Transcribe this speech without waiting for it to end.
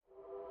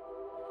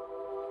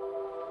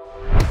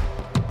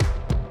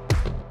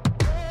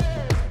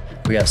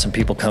We got some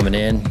people coming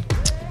in,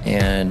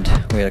 and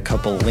we had a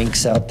couple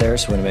links out there,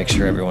 so we're going to make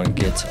sure everyone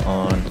gets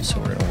on. So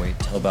we're going to wait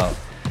till about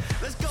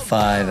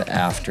 5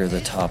 after the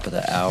top of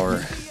the hour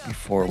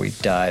before we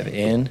dive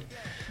in.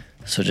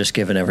 So just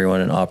giving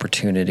everyone an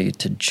opportunity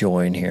to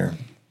join here.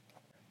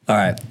 All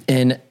right.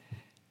 In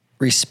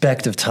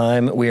respect of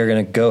time, we are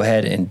going to go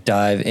ahead and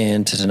dive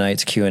into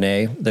tonight's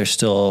Q&A. There's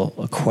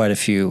still quite a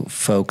few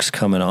folks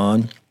coming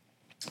on,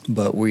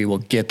 but we will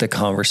get the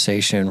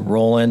conversation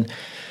rolling.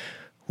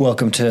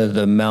 Welcome to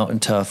the Mountain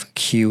Tough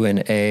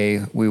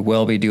Q&A. We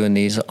will be doing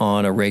these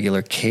on a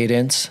regular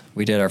cadence.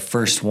 We did our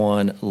first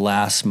one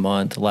last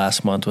month.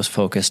 Last month was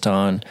focused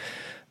on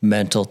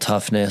mental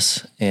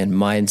toughness and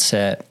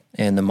mindset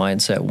and the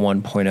Mindset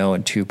 1.0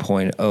 and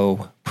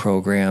 2.0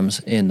 programs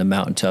in the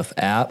Mountain Tough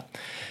app.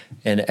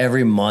 And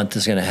every month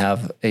is going to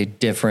have a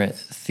different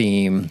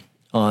theme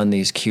on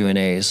these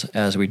Q&As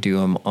as we do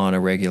them on a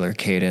regular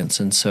cadence.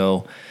 And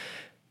so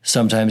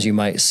sometimes you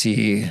might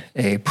see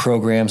a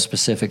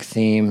program-specific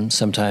theme.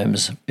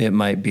 Sometimes it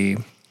might be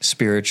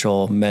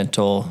spiritual,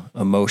 mental,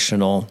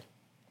 emotional,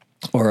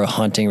 or a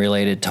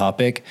hunting-related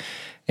topic.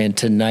 And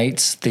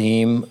tonight's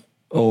theme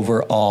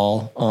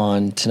overall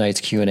on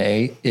tonight's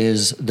Q&A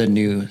is the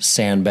new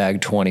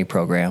Sandbag 20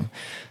 program.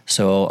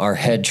 So our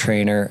head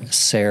trainer,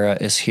 Sarah,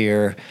 is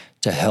here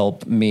to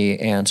help me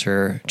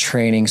answer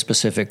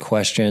training-specific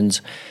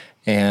questions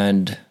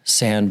and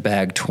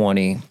Sandbag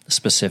 20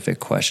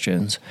 specific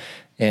questions.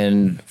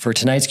 And for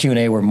tonight's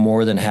Q&A, we're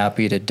more than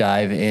happy to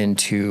dive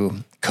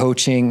into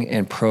coaching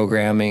and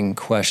programming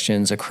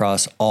questions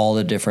across all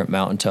the different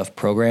Mountain Tough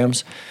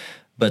programs.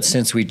 But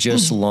since we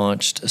just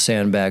launched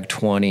Sandbag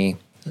 20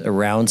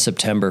 around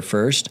September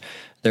 1st,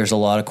 there's a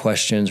lot of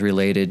questions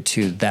related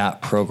to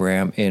that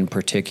program in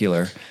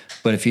particular.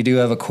 But if you do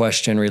have a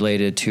question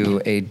related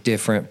to a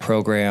different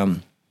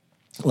program,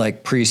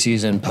 like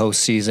preseason,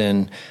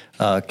 postseason,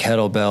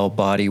 kettlebell,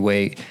 body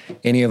weight,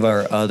 any of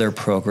our other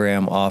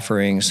program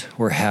offerings,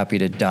 we're happy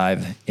to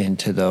dive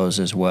into those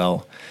as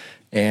well.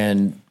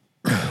 And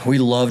we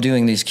love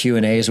doing these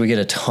Q&As. We get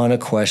a ton of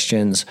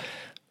questions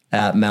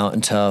at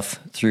Mountain Tough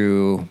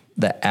through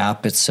the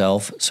app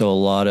itself. So a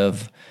lot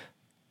of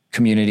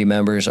community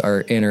members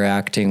are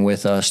interacting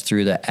with us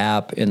through the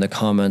app in the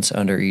comments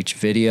under each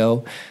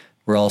video.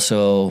 We're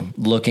also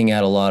looking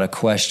at a lot of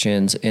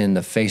questions in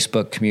the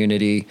Facebook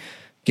community,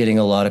 getting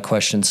a lot of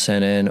questions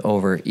sent in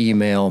over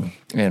email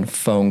and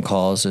phone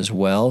calls as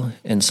well.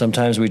 And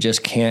sometimes we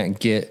just can't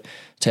get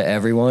to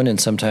everyone, and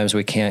sometimes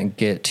we can't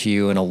get to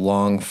you in a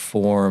long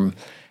form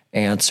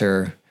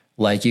answer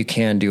like you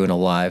can do in a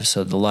live.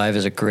 So the live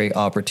is a great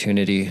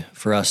opportunity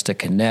for us to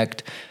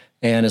connect,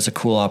 and it's a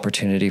cool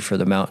opportunity for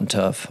the Mountain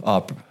Tough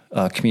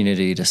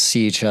community to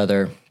see each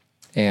other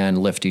and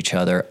lift each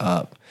other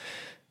up.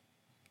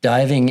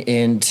 Diving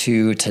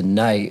into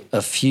tonight,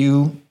 a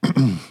few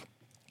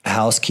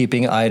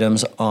housekeeping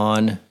items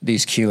on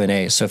these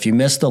Q&As. So if you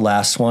missed the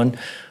last one,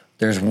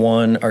 there's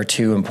one or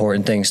two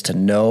important things to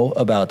know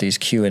about these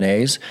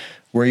Q&As.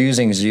 We're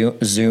using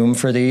Zoom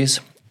for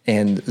these,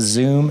 and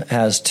Zoom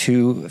has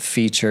two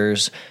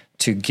features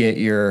to get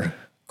your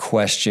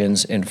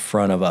questions in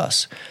front of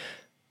us.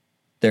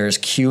 There's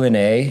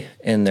Q&A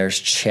and there's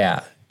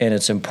chat. And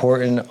it's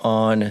important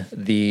on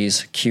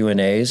these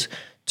Q&As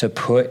to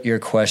put your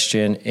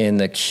question in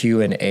the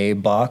Q&A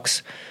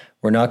box.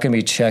 We're not going to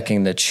be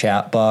checking the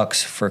chat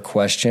box for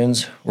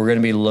questions. We're going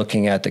to be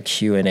looking at the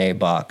Q&A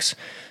box.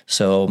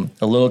 So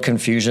a little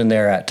confusion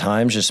there at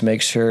times. Just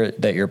make sure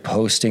that you're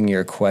posting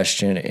your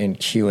question in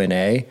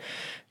Q&A.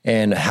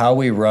 And how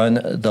we run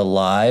the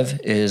live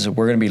is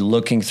we're going to be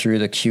looking through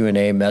the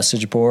Q&A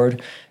message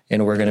board,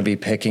 and we're going to be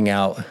picking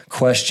out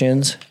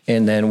questions,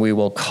 and then we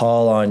will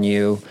call on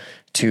you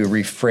to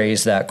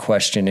rephrase that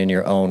question in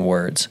your own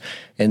words.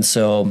 And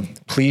so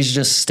please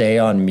just stay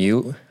on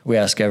mute. We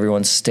ask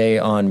everyone stay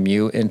on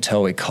mute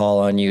until we call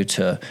on you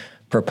to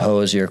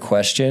propose your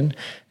question.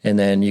 And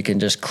then you can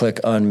just click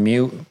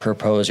unmute,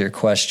 propose your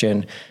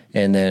question,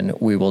 and then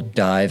we will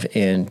dive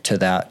into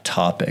that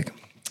topic.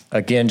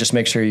 Again, just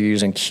make sure you're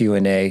using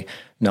Q&A,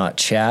 not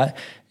chat.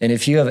 And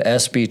if you have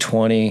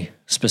SB20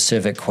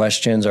 specific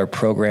questions or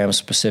program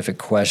specific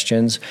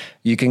questions,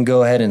 you can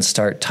go ahead and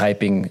start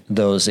typing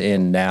those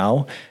in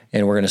now.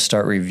 And we're going to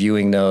start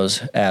reviewing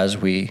those as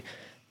we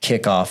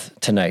kick off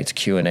tonight's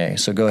Q&A.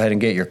 So go ahead and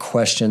get your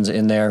questions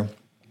in there.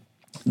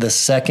 The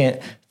second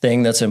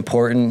thing that's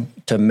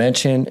important to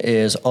mention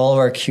is all of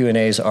our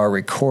Q&As are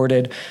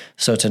recorded.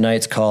 So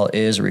tonight's call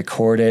is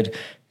recorded.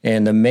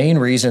 And the main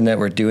reason that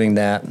we're doing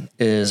that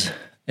is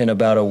in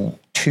about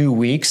 2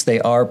 weeks, they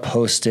are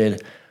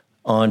posted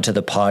onto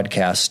the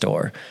podcast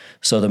store.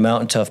 So the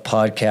Mountain Tough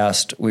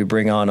podcast, we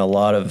bring on a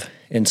lot of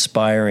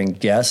inspiring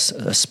guests,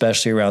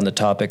 especially around the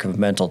topic of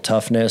mental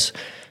toughness.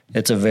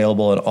 It's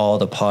available in all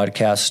the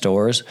podcast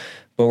stores,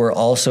 but we're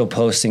also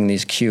posting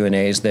these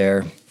Q&As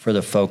there for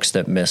the folks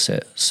that miss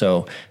it.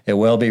 So it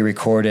will be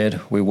recorded.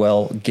 We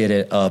will get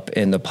it up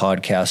in the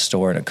podcast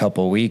store in a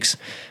couple of weeks.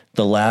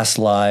 The last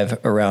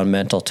live around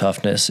mental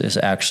toughness is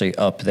actually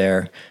up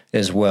there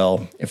as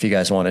well, if you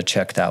guys want to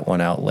check that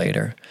one out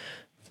later.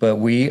 but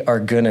we are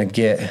going to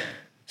get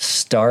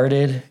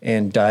started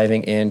and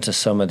diving into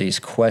some of these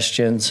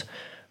questions.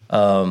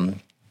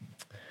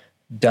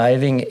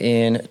 Diving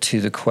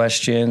into the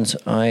questions,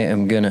 I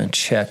am going to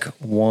check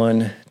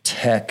one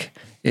tech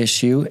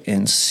issue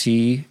and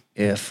see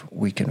if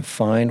we can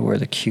find where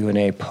the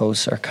Q&A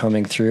posts are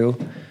coming through.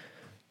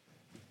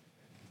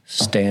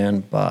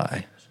 Stand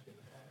by.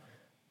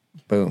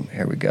 Boom,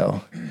 here we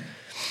go.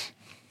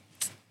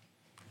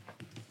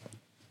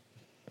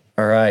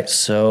 All right,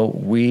 so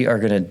we are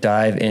going to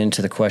dive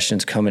into the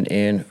questions coming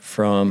in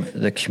from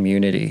the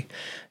community.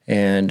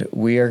 And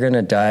we are going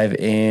to dive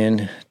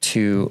in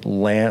to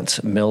Lance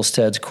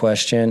Milstead's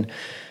question.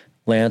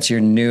 Lance, you're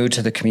new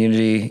to the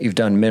community. You've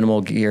done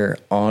minimal gear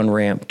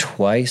on-ramp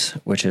twice,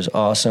 which is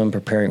awesome,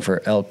 preparing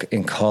for elk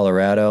in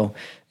Colorado.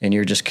 And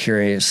you're just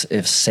curious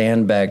if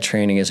sandbag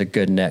training is a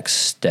good next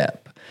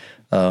step.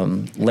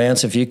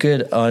 Lance, if you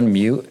could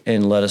unmute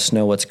and let us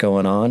know what's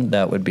going on,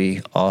 that would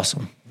be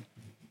awesome.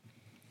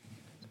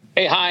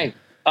 Hey, hi.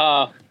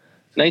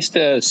 Nice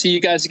to see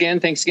you guys again.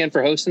 Thanks again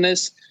for hosting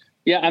this.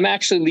 Yeah, I'm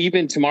actually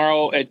leaving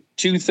tomorrow at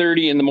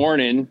 2:30 in the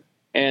morning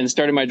and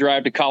starting my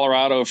drive to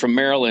Colorado from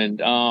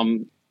Maryland.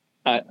 I've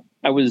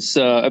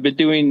been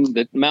doing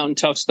the Mountain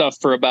Tough stuff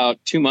for about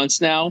 2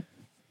 months now,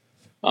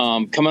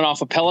 coming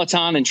off a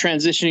Peloton and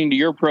transitioning to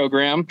your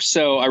program.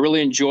 So I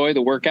really enjoy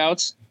the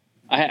workouts.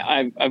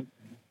 I've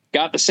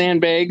got the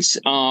sandbags,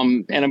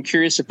 and I'm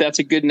curious if that's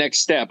a good next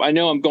step. I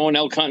know I'm going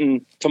elk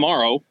hunting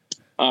tomorrow,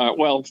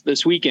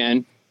 this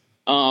weekend.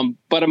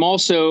 But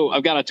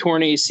I've got a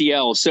torn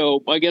ACL.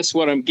 So I guess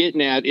what I'm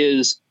getting at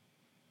is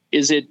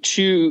it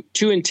too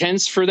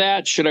intense for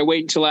that? Should I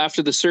wait until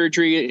after the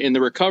surgery and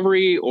the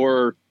recovery,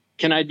 or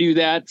can I do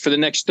that for the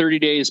next 30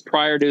 days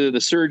prior to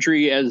the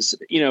surgery as,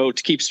 to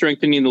keep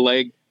strengthening the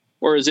leg,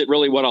 or is it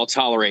really what I'll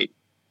tolerate?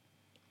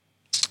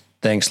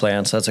 Thanks,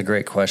 Lance. That's a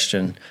great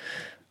question.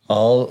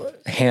 I'll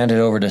hand it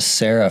over to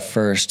Sarah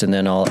first, and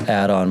then I'll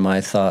add on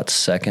my thoughts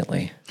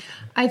secondly.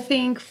 I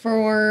think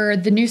for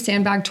the new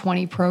Sandbag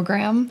 20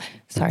 program,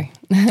 I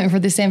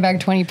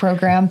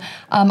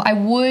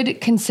would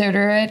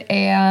consider it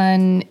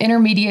an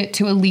intermediate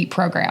to elite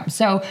program.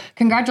 So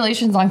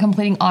congratulations on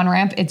completing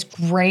on-ramp. It's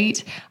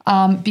great.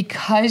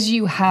 Because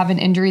you have an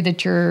injury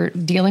that you're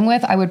dealing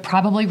with, I would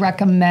probably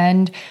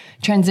recommend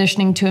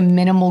transitioning to a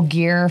minimal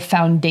gear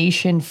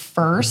foundation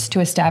first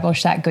to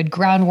establish that good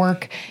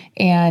groundwork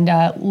and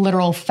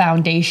literal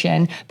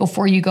foundation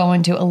before you go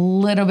into a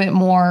little bit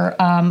more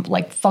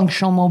like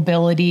functional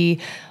mobility,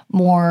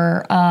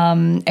 more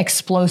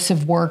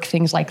explosive work,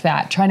 things like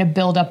that, trying to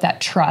build up that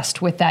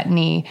trust with that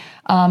knee.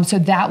 So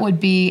that would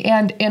be,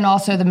 and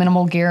also the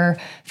minimal gear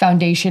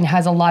foundation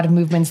has a lot of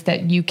movements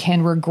that you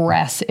can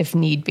regress if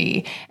need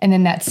be. And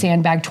then that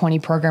Sandbag 20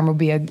 program would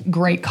be a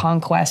great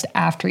conquest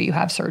after you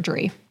have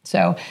surgery.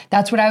 So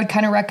that's what I would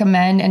kind of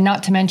recommend. And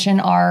not to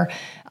mention our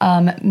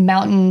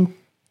mountain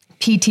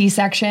PT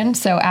section.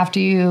 So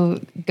after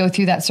you go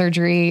through that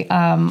surgery,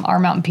 our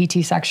mountain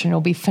PT section will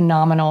be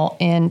phenomenal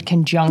in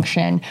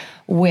conjunction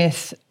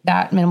with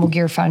that minimal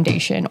gear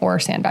foundation or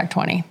Sandbag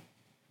 20.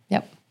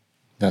 Yep.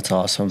 That's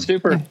awesome.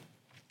 Super. Yeah.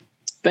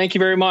 Thank you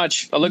very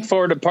much. I look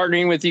forward to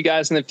partnering with you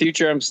guys in the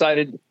future. I'm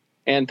excited.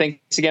 And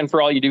thanks again for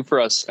all you do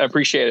for us. I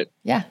appreciate it.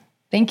 Yeah.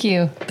 Thank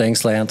you.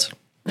 Thanks, Lance.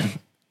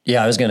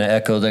 Yeah, I was going to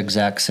echo the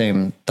exact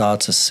same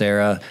thoughts as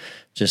Sarah.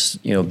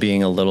 Just,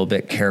 being a little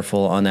bit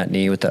careful on that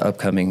knee with the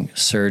upcoming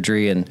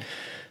surgery. And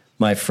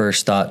my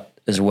first thought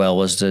as well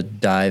was to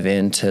dive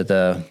into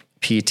the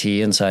PT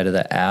inside of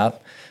the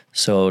app.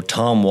 So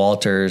Tom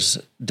Walters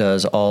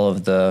does all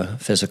of the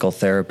physical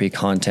therapy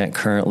content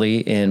currently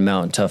in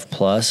Mountain Tough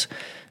Plus.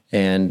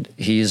 And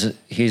he's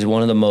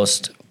one of the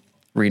most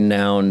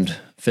renowned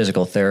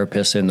physical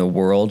therapists in the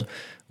world.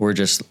 We're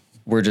just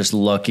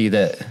lucky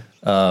that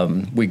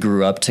we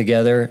grew up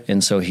together,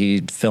 and so he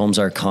films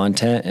our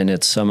content, and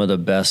it's some of the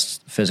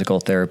best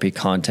physical therapy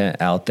content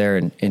out there.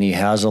 And he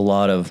has a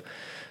lot of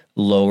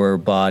lower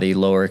body,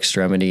 lower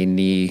extremity,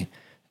 knee,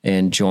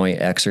 and joint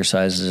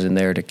exercises in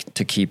there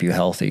to keep you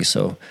healthy.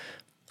 So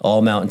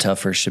all mountain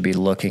toughers should be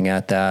looking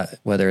at that,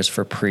 whether it's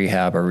for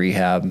prehab or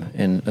rehab,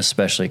 and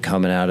especially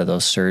coming out of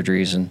those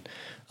surgeries. And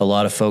a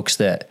lot of folks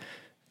that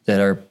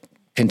are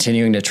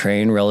continuing to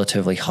train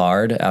relatively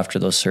hard after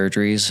those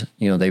surgeries,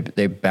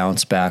 they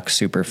bounce back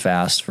super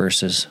fast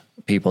versus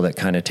people that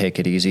kind of take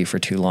it easy for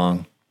too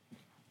long.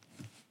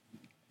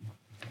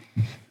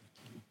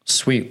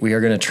 Sweet. We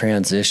are going to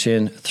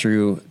transition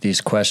through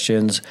these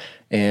questions,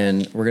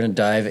 and we're going to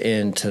dive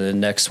into the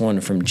next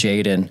one from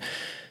Jaden.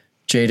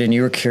 Jaden,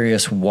 you were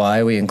curious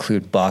why we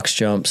include box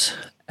jumps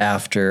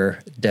after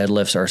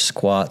deadlifts or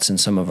squats in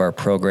some of our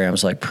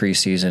programs like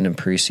preseason and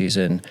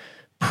preseason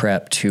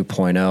prep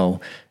 2.0.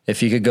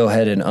 If you could go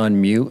ahead and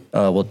unmute,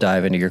 we'll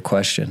dive into your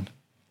question.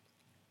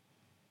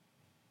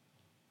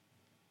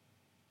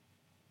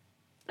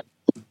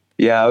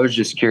 Yeah, I was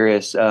just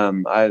curious.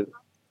 I've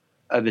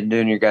been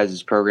doing your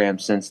guys' program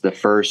since the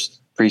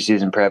first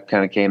preseason prep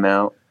kind of came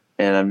out,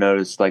 and I've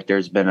noticed like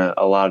there's been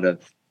a lot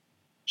of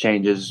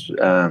changes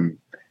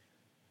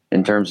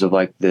in terms of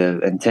like the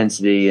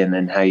intensity and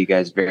then how you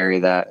guys vary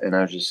that. And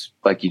I was just,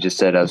 like you just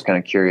said, I was kind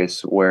of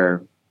curious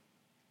where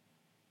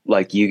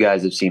like you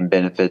guys have seen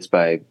benefits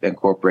by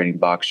incorporating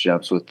box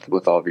jumps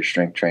with all of your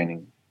strength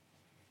training.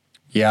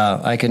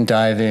 Yeah, I can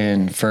dive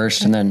in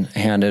first and then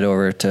hand it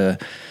over to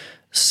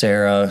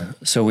Sarah.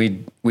 So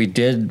we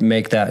did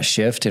make that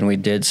shift, and we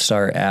did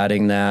start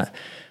adding that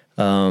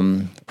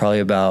probably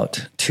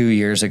about 2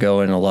 years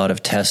ago in a lot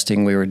of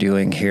testing we were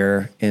doing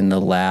here in the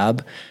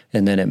lab.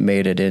 And then it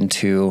made it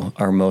into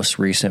our most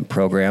recent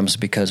programs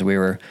because we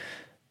were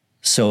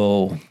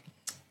so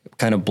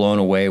kind of blown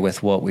away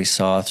with what we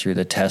saw through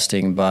the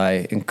testing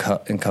by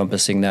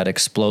encompassing that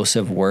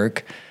explosive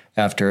work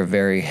after a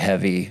very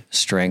heavy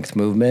strength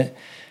movement.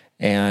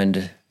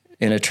 And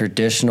in a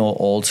traditional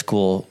old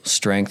school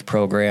strength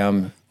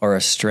program or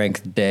a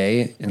strength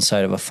day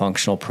inside of a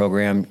functional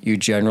program, you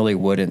generally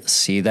wouldn't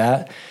see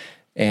that.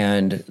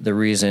 And the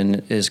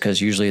reason is because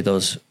usually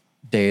those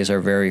days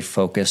are very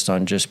focused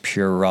on just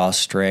pure raw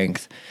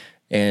strength.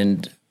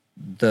 And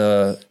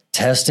the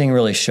testing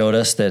really showed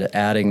us that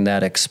adding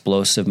that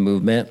explosive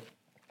movement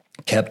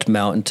kept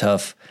Mountain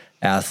Tough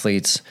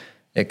athletes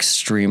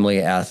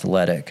extremely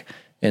athletic.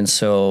 And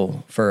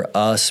so for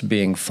us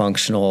being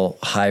functional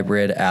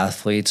hybrid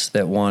athletes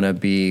that want to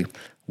be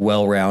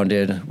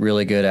well-rounded,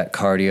 really good at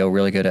cardio,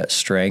 really good at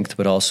strength,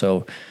 but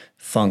also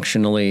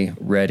functionally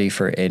ready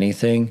for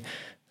anything,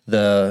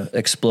 the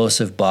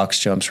explosive box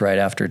jumps right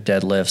after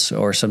deadlifts,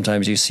 or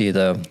sometimes you see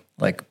the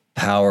like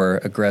power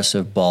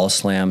aggressive ball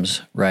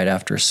slams right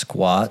after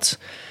squats,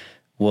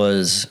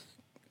 was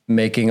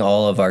making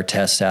all of our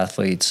test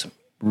athletes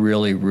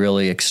really,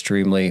 really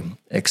extremely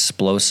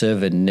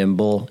explosive and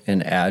nimble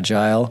and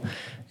agile.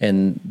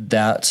 And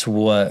that's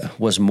what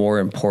was more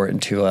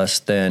important to us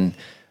than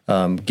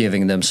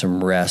giving them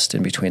some rest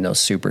in between those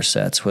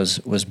supersets,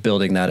 was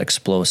building that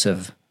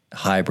explosive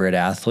hybrid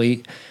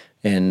athlete.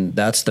 And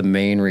that's the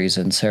main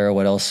reason. Sarah,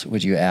 what else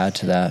would you add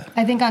to that?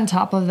 I think on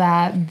top of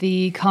that,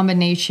 the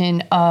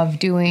combination of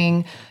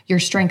doing your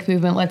strength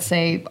movement, let's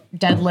say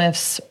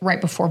deadlifts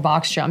right before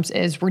box jumps,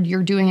 is where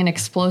you're doing an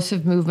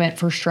explosive movement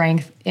for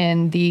strength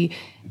in the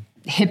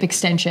hip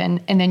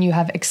extension, and then you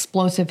have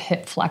explosive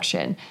hip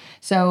flexion.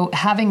 So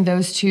having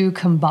those two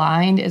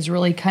combined is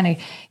really kind of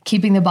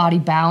keeping the body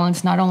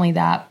balanced. Not only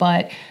that,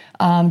 but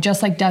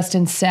just like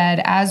Dustin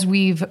said, as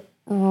we've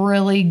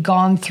really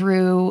gone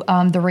through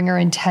the ringer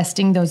and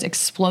testing those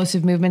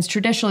explosive movements.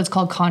 Traditionally, it's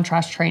called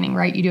contrast training,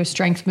 right? You do a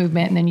strength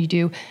movement and then you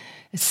do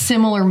a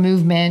similar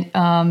movement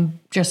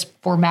just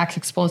for max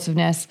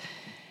explosiveness.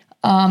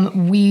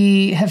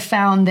 We have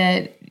found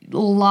that a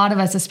lot of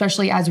us,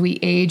 especially as we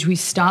age, we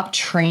stop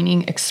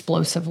training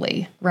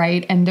explosively,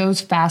 right? And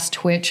those fast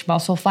twitch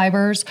muscle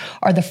fibers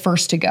are the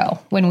first to go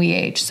when we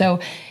age.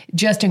 So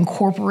just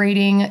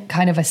incorporating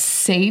kind of a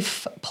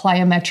safe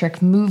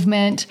plyometric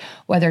movement,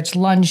 whether it's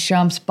lunge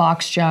jumps,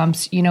 box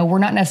jumps, we're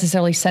not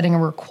necessarily setting a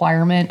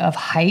requirement of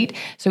height.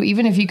 So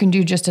even if you can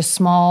do just a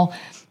small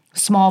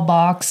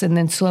box and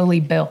then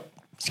slowly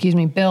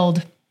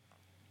build,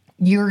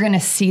 you're going to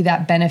see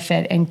that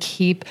benefit and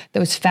keep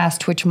those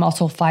fast twitch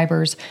muscle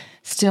fibers,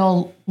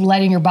 still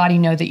letting your body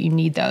know that you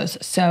need those.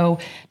 So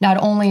not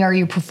only are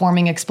you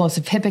performing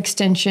explosive hip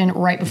extension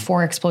right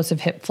before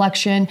explosive hip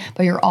flexion,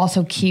 but you're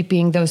also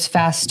keeping those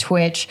fast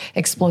twitch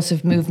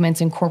explosive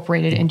movements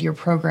incorporated into your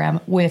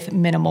program with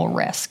minimal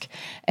risk.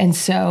 And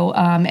so,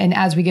 and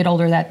as we get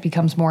older, that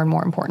becomes more and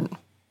more important.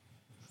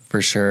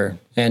 For sure.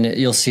 And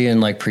you'll see in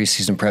like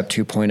preseason prep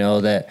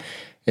 2.0 that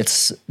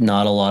it's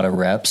not a lot of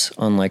reps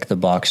on like the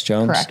box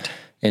jumps. Correct.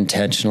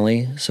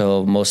 Intentionally.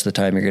 So most of the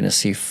time you're going to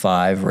see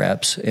 5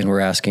 reps, and we're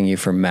asking you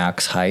for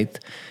max height,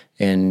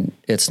 and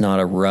it's not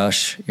a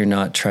rush. You're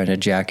not trying to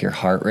jack your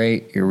heart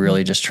rate. You're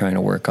really just trying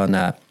to work on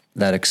that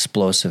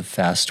explosive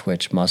fast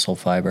twitch muscle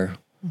fiber.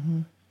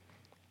 Mm-hmm.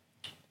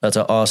 That's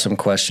an awesome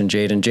question,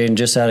 Jaden. Jaden,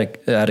 just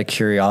out of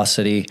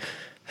curiosity,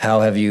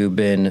 how have you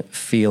been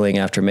feeling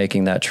after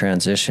making that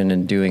transition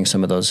and doing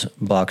some of those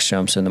box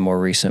jumps in the more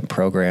recent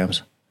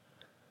programs?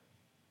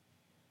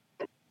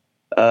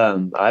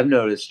 I've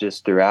noticed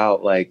just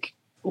throughout, like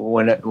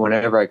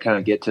whenever I kind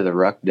of get to the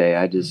ruck day,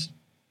 I just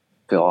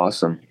feel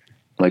awesome.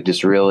 Like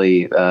just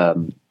really, I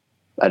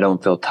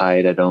don't feel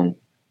tight. I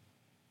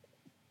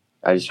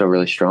just feel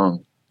really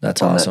strong.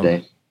 That's awesome.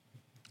 That day.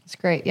 It's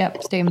great.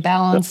 Yep. Staying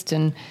balanced.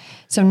 And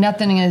so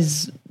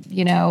nothing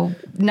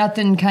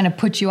kind of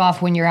puts you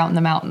off when you're out in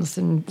the mountains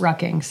and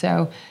rucking.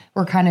 So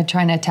we're kind of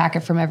trying to attack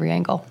it from every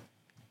angle.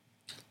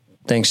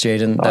 Thanks,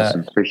 Jaden.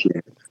 Awesome. Appreciate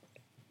it.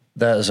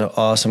 That is an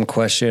awesome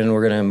question.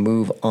 We're going to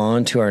move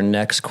on to our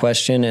next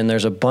question. And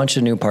there's a bunch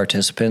of new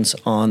participants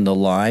on the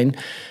line.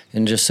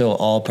 And just so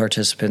all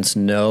participants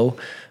know,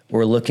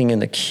 we're looking in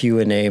the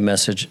Q&A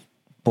message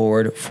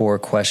board for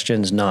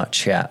questions, not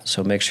chat.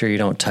 So make sure you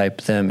don't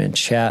type them in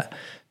chat.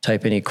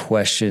 Type any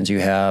questions you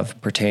have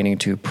pertaining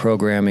to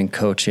programming,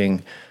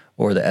 coaching,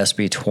 or the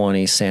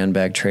SB20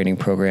 sandbag training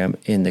program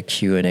in the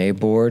Q&A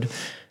board.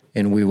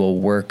 And we will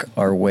work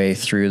our way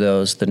through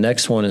those. The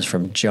next one is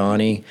from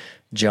Johnny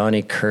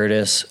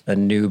Curtis, a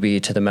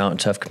newbie to the Mountain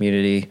Tough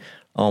community.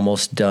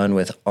 almost done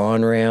with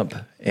on-ramp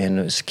and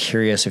was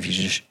curious if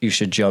you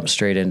should jump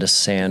straight into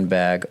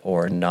sandbag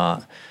or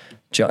not.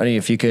 Johnny,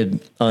 if you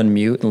could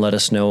unmute and let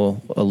us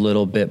know a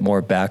little bit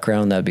more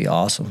background, that'd be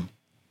awesome.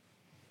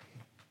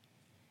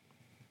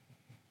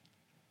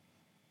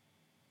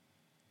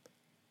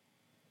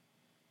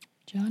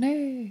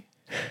 Johnny.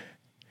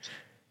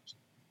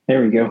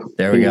 There we go.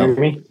 There we Can go. you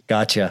hear me?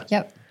 Gotcha.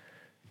 Yep.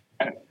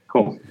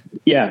 Cool.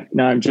 Yeah.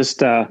 No, I'm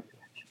just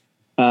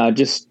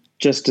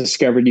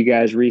discovered you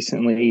guys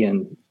recently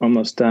and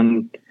almost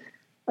done.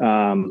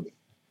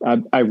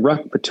 I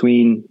ruck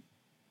between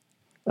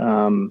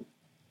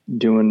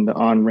doing the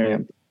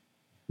on-ramp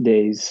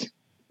days.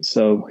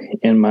 So,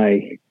 and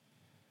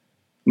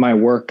my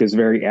work is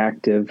very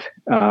active.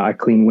 I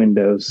clean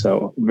windows,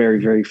 so very,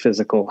 very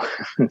physical.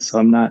 So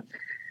I'm not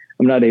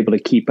able to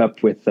keep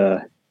up with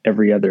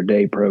every other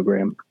day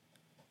program.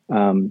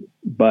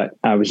 But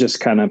I was just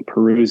kind of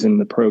perusing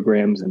the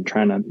programs and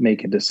trying to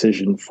make a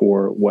decision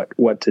for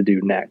what to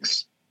do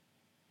next.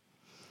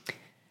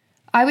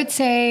 I would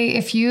say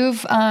if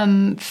you've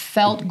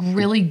felt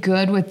really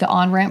good with the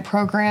on-ramp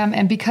program,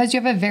 and because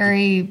you have a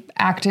very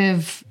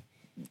active,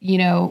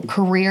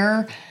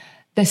 career,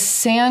 the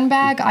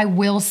sandbag, I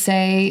will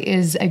say,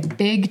 is a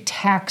big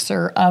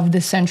taxer of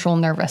the central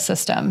nervous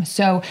system.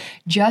 So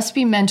just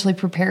be mentally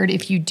prepared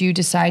if you do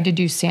decide to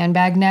do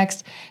sandbag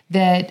next,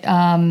 that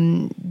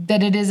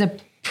it is a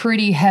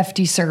pretty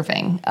hefty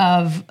serving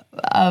of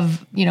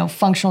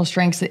functional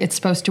strengths. It's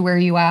supposed to wear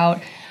you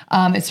out.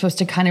 It's supposed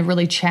to kind of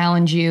really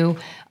challenge you.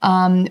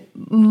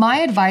 My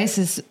advice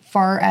as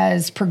far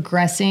as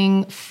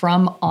progressing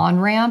from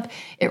on-ramp,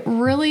 it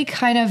really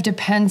kind of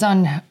depends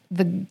on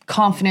the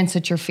confidence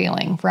that you're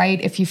feeling, right?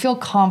 If you feel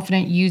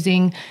confident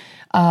using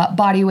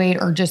body weight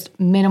or just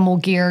minimal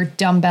gear,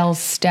 dumbbells,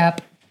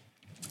 step,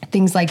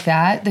 things like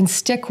that, then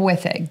stick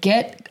with it.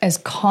 Get as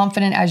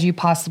confident as you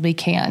possibly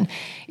can.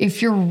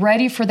 If you're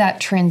ready for that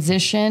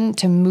transition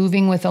to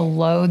moving with a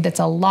load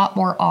that's a lot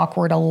more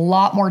awkward, a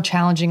lot more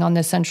challenging on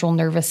the central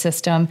nervous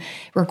system,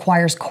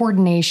 requires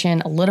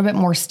coordination, a little bit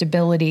more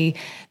stability,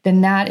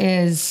 then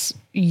that's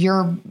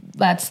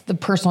the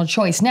personal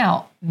choice.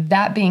 Now,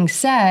 that being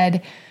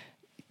said,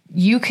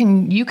 you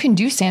can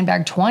do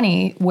sandbag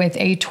 20 with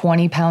a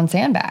 20-pound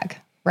sandbag,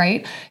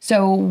 right?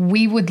 So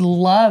we would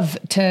love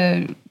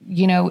to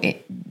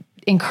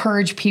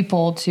encourage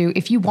people to,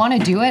 if you want to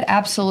do it,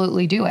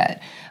 absolutely do it.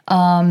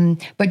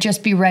 But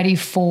just be ready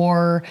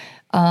for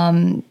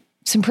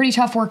some pretty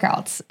tough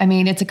workouts. I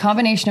mean, it's a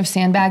combination of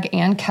sandbag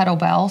and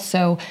kettlebell.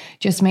 So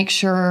just make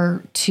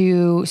sure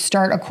to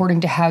start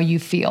according to how you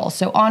feel.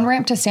 So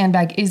on-ramp to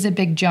sandbag is a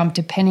big jump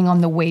depending on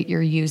the weight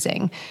you're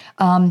using.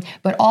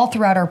 But all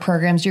throughout our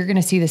programs, you're going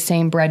to see the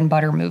same bread and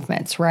butter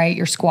movements, right?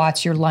 Your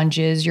squats, your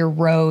lunges, your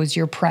rows,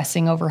 your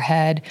pressing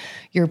overhead,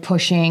 your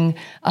pushing,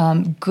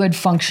 good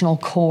functional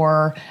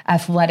core,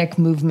 athletic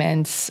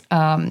movements,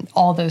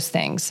 all those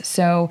things.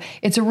 So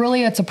it's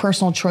a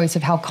personal choice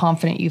of how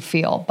confident you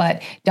feel.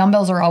 But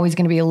dumbbells are always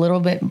going to be a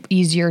little bit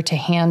easier to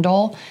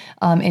handle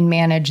and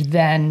manage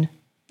than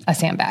a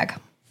sandbag.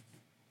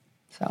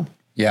 So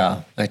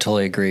yeah, I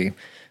totally agree.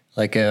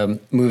 Like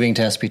moving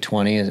to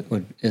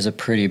SB20 is a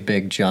pretty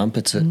big jump.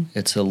 It's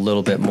a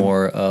little bit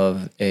more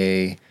of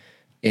a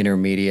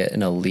intermediate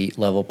and elite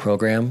level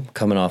program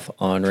coming off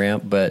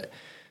on-ramp, but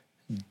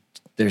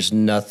there's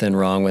nothing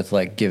wrong with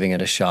like giving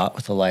it a shot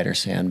with a lighter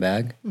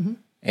sandbag. Mm-hmm.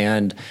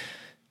 And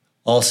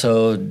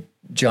also,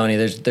 Johnny,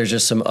 there's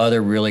just some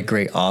other really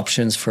great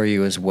options for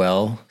you as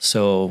well.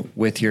 So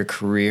with your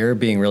career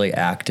being really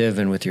active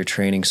and with your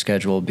training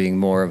schedule being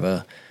more of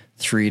a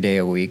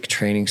 3-day-a-week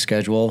training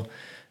schedule,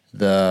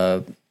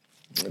 the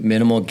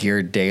minimal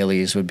gear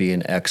dailies would be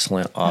an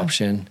excellent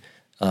option.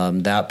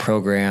 That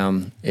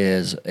program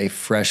is a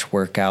fresh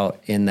workout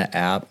in the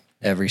app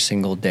every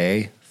single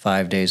day,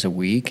 5 days a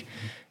week.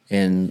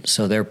 And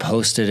so they're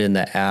posted in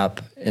the app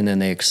and then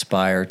they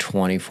expire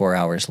 24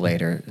 hours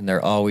later. And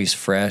they're always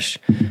fresh.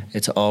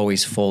 It's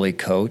always fully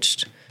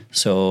coached.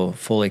 So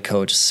fully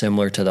coached,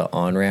 similar to the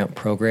on-ramp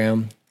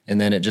program. And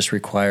then it just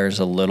requires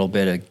a little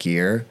bit of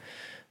gear.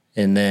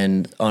 And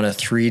then on a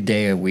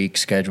 3-day-a-week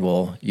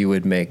schedule, you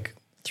would make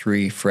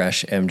 3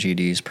 fresh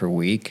MGDs per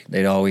week.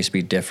 They'd always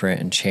be different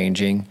and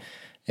changing.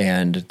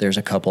 And there's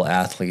a couple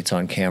athletes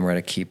on camera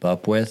to keep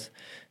up with.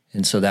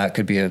 And so that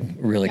could be a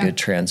really good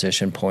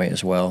transition point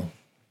as well.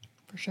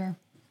 For sure.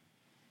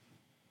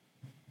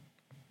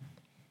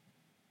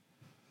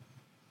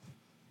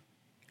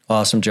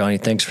 Awesome, Johnny.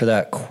 Thanks for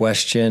that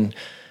question.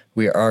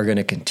 We are going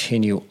to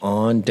continue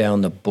on down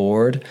the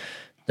board.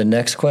 The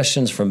next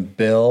question is from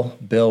Bill.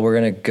 Bill, we're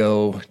going to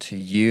go to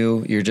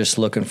you. You're just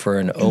looking for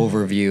an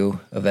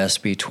overview of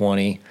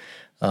SB20.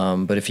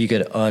 But if you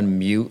could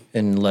unmute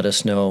and let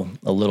us know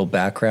a little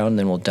background,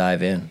 then we'll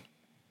dive in.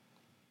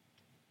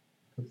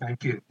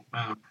 Thank you.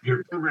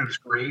 Your program is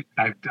great.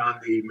 I've done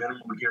the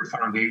Minimal Gear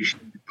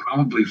Foundation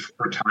probably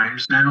 4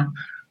 times now.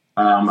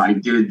 I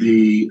did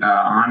the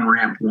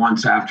on-ramp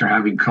once after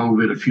having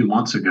COVID a few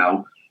months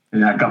ago,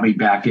 and that got me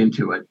back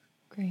into it.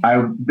 Great.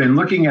 I've been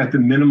looking at the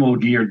Minimal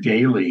Gear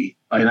Daily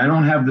and I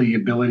don't have the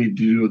ability to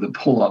do the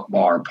pull-up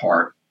bar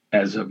part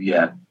as of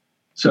yet.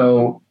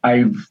 So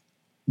I've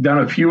done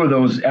a few of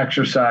those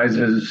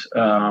exercises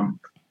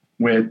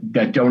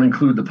that don't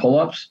include the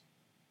pull-ups,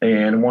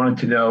 and wanted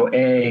to know,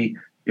 A,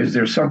 is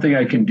there something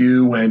I can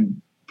do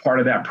when part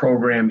of that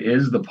program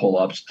is the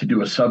pull-ups to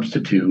do a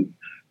substitute?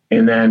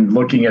 And then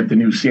looking at the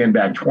new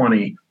Sandbag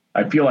 20,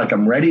 I feel like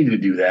I'm ready to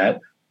do that.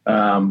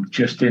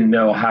 Just didn't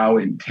know how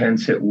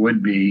intense it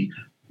would be.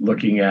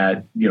 Looking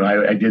at,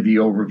 I did the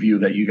overview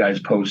that you guys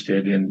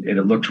posted, and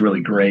it looked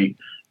really great.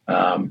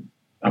 I'm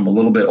a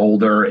little bit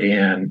older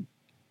and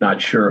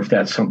not sure if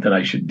that's something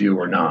I should do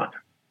or not.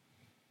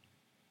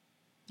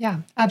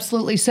 Yeah,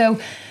 absolutely. So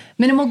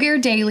minimal gear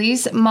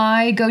dailies,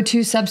 my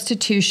go-to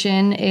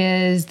substitution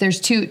is there's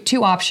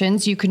two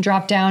options. You can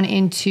drop down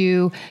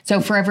into,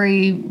 so for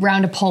every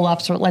round of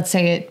pull-ups, or let's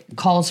say it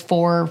calls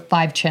for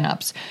 5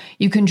 chin-ups,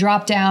 you can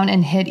drop down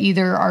and hit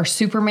either our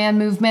Superman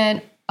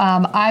movement.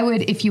 I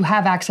would, if you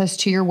have access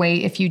to your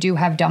weight, if you do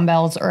have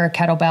dumbbells or a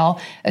kettlebell,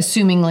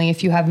 assumingly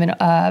if you have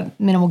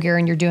minimal gear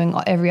and you're doing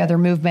every other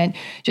movement,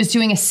 just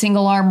doing a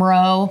single arm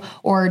row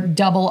or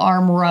double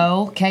arm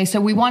row. Okay. So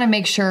we want to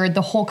make sure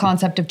the whole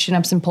concept of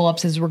chin-ups and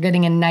pull-ups is we're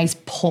getting a nice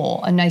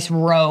pull, a nice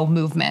row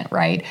movement,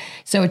 right?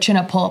 So a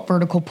chin-up, pull-up,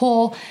 vertical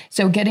pull.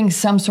 So getting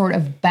some sort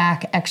of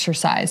back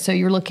exercise. So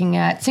you're looking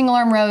at single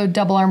arm row,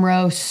 double arm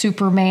row,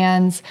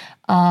 Supermans,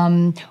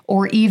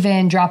 or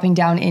even dropping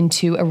down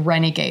into a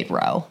renegade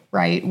row,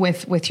 right,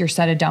 with your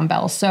set of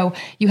dumbbells. So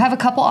you have a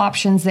couple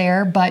options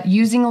there, but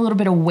using a little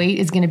bit of weight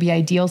is going to be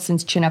ideal,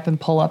 since chin up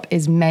and pull up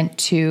is meant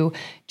to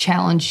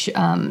challenge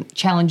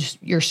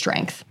your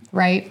strength,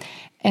 right?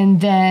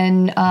 And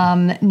then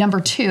number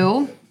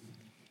 2,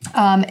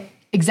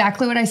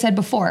 exactly what I said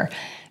before.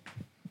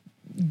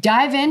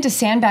 Dive into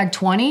Sandbag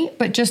 20,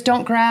 but just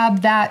don't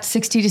grab that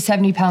 60 to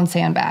 70 pound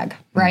sandbag,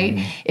 right?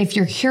 Mm-hmm. If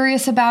you're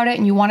curious about it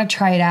and you want to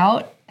try it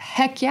out,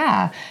 heck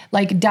yeah,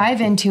 like dive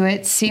into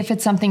it, see if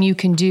it's something you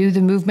can do.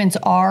 The movements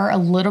are a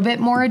little bit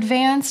more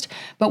advanced,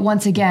 but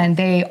once again,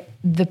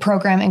 the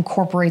program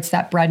incorporates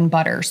that bread and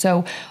butter.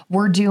 So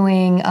we're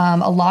doing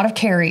a lot of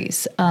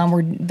carries.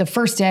 The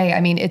first day,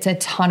 it's a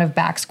ton of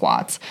back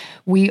squats.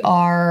 We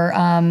are,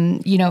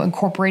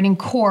 incorporating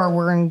core.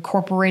 We're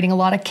incorporating a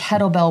lot of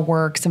kettlebell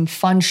work, some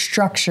fun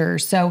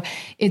structures. So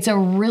it's a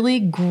really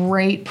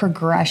great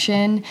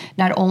progression,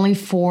 not only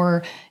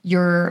for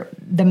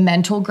the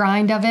mental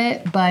grind of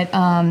it,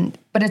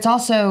 but it's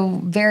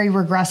also very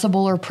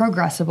regressible or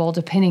progressible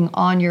depending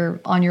on your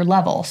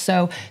level.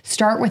 So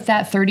start with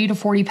that 30 to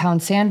 40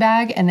 pound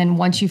sandbag. And then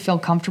once you feel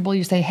comfortable,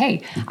 you say,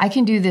 hey, I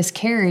can do this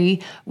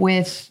carry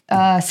with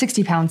a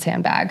 60 pound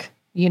sandbag,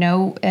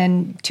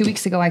 and 2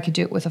 weeks ago I could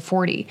do it with a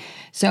 40.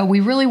 So we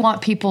really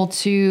want people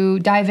to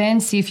dive in,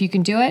 see if you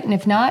can do it. And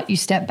if not, you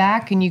step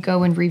back and you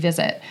go and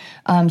revisit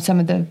some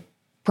of the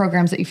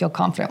programs that you feel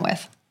confident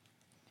with.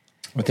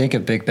 I think a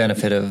big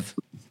benefit of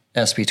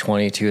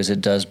SB20 too is it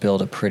does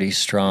build a pretty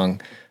strong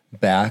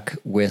back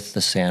with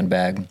the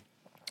sandbag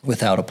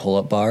without a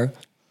pull-up bar.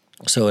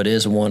 So it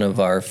is one of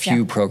our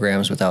few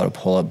programs without a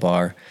pull-up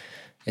bar.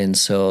 And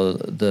so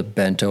the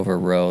bent over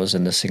rows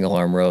and the single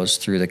arm rows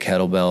through the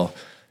kettlebell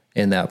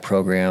in that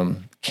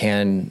program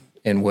can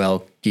and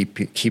will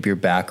keep your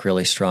back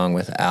really strong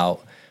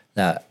without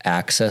that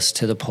access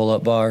to the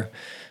pull-up bar.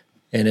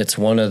 And it's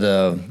one of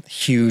the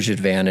huge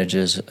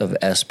advantages of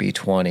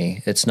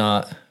SB20. It's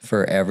not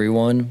for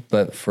everyone,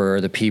 but for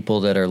the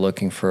people that are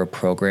looking for a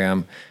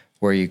program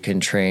where you can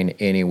train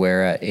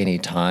anywhere at any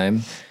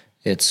time,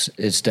 it's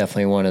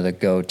definitely one of the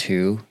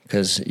go-to,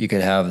 because you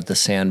could have the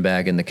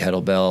sandbag and the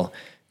kettlebell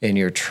in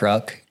your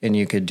truck and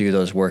you could do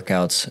those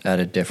workouts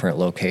at a different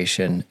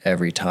location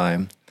every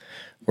time,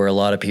 where a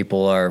lot of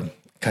people are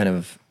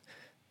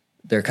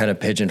they're kind of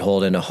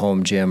pigeonholed in a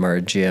home gym or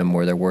a gym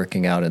where they're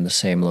working out in the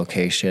same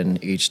location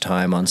each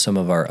time on some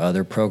of our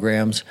other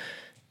programs.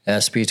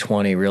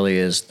 SB20 really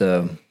is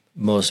the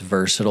most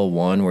versatile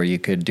one, where you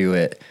could do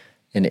it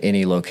in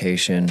any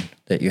location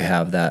that you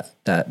have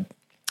that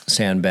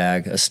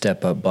sandbag, a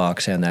step-up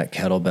box, and that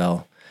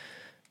kettlebell.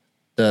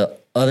 The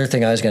other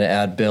thing I was going to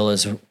add, Bill,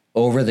 is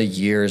over the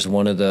years,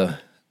 one of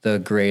the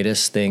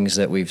greatest things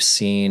that we've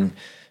seen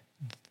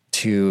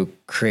to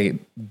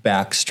create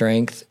back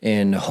strength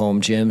in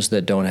home gyms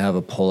that don't have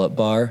a pull-up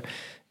bar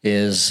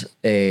is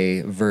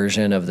a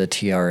version of the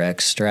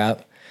TRX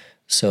strap.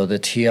 So the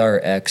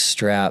TRX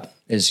strap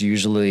is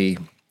usually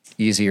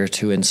easier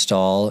to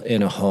install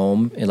in a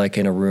home, like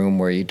in a room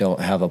where you don't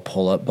have a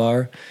pull-up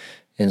bar.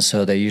 And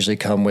so they usually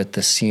come with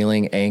the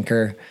ceiling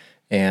anchor,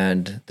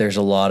 and there's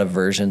a lot of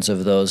versions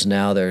of those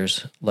now.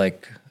 There's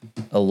like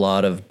a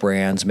lot of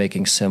brands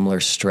making similar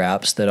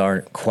straps that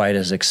aren't quite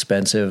as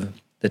expensive.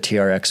 The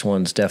TRX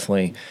one's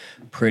definitely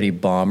pretty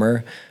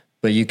bomber,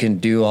 but you can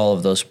do all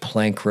of those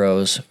plank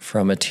rows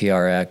from a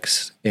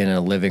TRX in a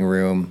living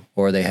room,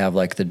 or they have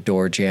like the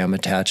door jamb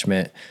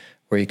attachment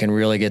where you can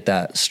really get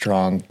that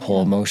strong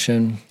pull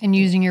motion. And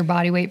using your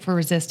body weight for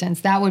resistance,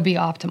 that would be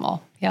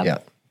optimal. Yep. Yeah,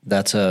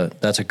 that's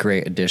a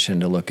great addition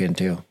to look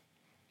into.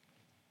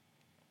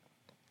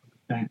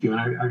 Thank you.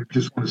 And I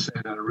just want to say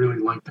that I really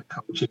like the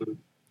coaching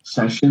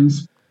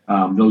sessions.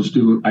 I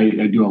do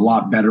a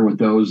lot better with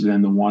those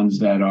than the ones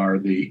that are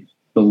the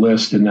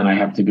list, and then I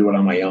have to do it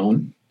on my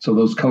own. So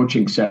those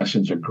coaching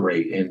sessions are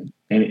great. And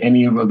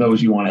any of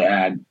those you want to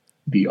add,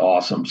 be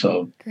awesome.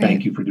 So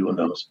Thank you for doing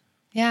those.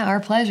 Yeah, our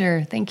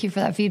pleasure. Thank you for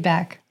that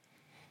feedback.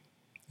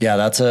 Yeah,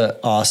 that's an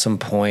awesome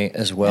point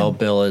as well,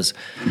 Bill, is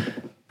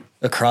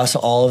across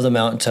all of the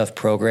Mountain Tough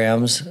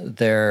programs,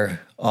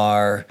 there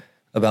are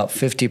about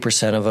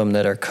 50% of them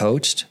that are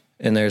coached,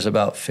 and there's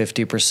about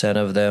 50%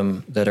 of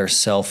them that are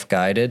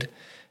self-guided,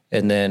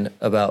 and then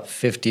about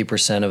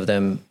 50% of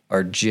them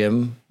are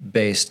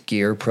gym-based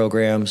gear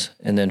programs,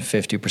 and then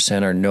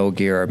 50% are no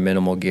gear or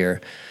minimal gear.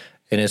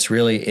 And it's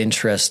really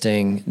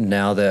interesting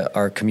now that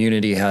our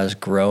community has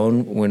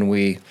grown. When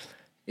we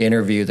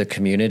interview the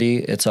community,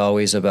 it's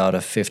always about a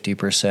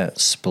 50%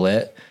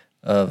 split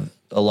of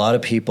a lot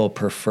of people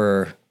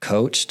prefer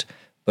coached,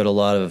 but a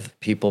lot of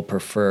people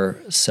prefer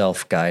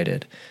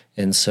self-guided.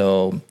 And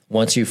so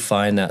once you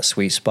find that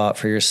sweet spot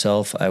for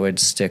yourself, I would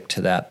stick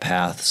to that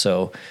path.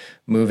 So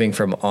moving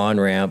from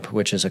on-ramp,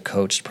 which is a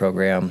coached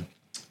program,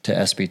 to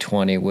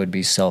SB20 would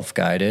be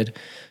self-guided.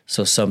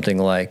 So something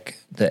like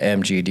the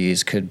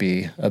MGDs could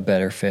be a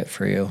better fit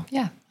for you.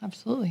 Yeah,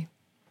 absolutely.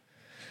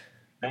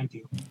 Thank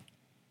you.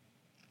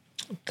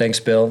 Thanks,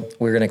 Bill.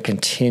 We're going to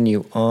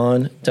continue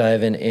on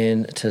diving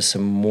into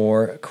some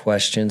more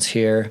questions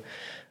here.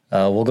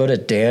 We'll go to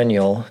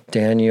Daniel.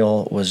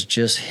 Daniel was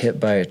just hit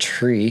by a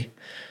tree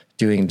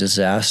doing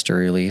disaster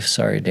relief.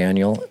 Sorry,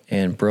 Daniel.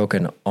 And broke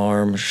an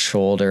arm,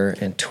 shoulder,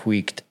 and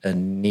tweaked a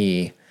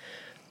knee.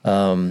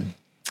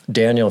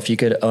 Daniel, if you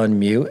could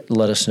unmute,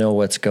 let us know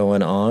what's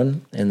going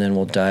on, and then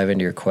we'll dive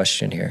into your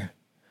question here.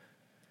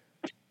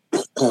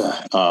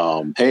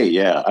 Hey,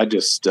 yeah, I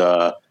just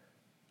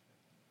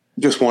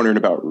wondering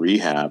about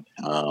rehab.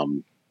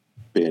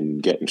 Been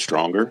getting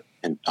stronger,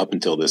 and up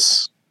until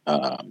this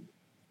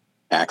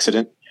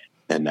accident,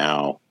 and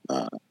now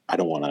I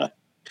don't want to.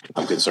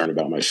 I'm concerned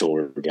about my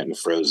shoulder getting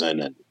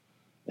frozen,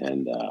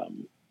 and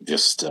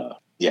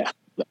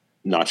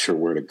not sure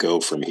where to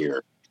go from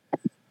here.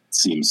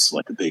 Seems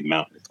like a big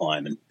mountain to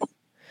climb, and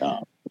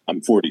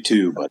I'm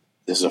 42, but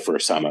this is the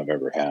first time I've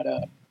ever had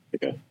a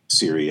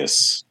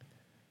serious,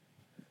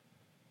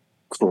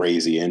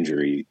 crazy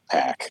injury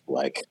pack,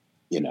 like,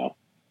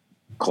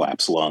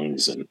 collapsed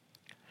lungs and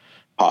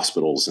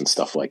hospitals and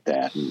stuff like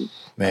that. And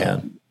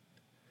man,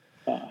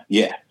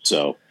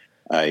 so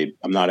I'm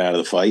not out of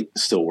the fight,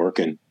 still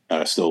working,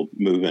 still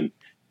moving,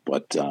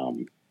 but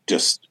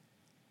just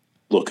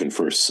looking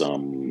for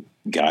some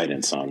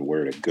guidance on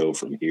where to go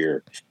from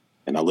here.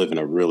 And I live in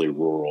a really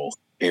rural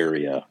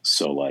area,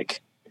 so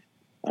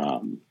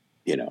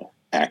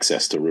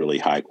access to really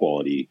high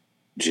quality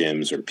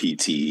gyms or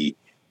PT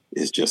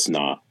is just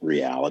not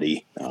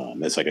reality.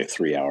 It's like a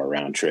 3-hour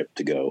round trip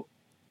to go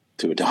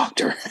to a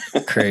doctor.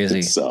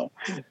 Crazy. So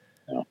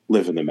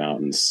live in the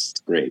mountains,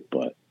 it's great,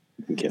 but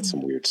you can get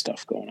some weird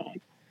stuff going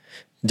on.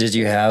 Did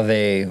you have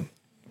a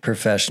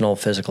professional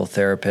physical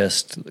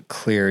therapist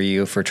clear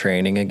you for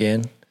training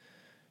again?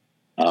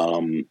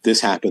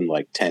 This happened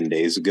like 10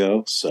 days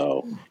ago,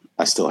 so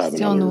I still have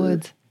still another in the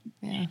woods.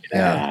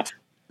 Yeah.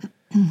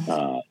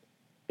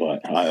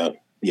 But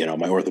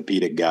my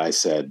orthopedic guy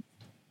said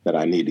that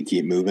I need to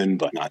keep moving,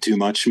 but not too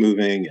much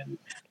moving. And,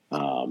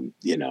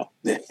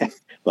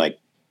 like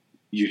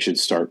you should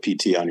start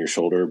PT on your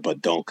shoulder,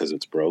 but don't, 'cause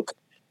it's broke.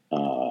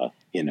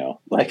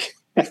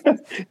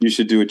 You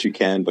should do what you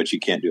can, but you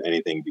can't do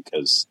anything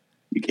because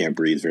you can't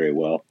breathe very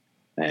well.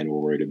 And we're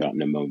worried about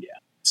pneumonia.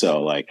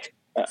 So I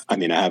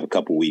have a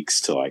couple weeks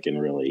till I can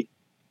really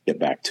get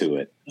back to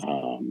it.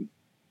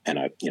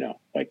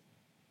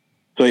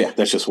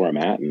 That's just where I'm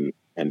at,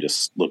 and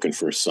just looking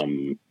for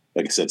some,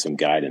 like I said, some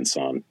guidance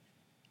on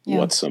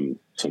what some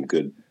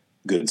good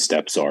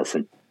steps are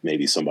from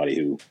maybe somebody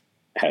who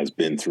has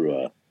been through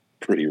a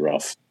pretty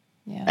rough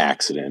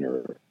accident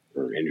or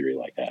injury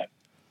like that.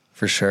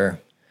 For sure.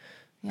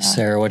 Yeah.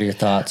 Sarah, what are your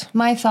thoughts?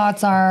 My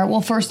thoughts are,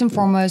 well, first and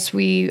foremost,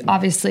 we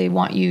obviously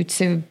want you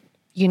to,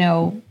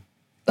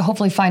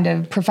 hopefully find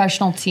a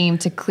professional team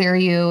to clear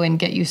you and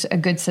get you a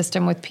good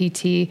system with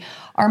PT.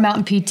 Our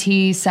Mountain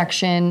PT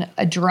section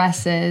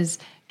addresses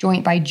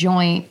joint by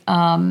joint,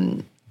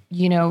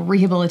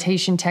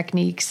 rehabilitation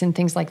techniques and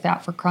things like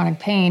that for chronic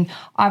pain.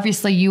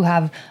 Obviously, you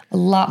have a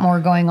lot more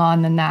going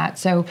on than that.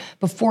 So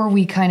before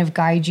we kind of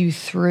guide you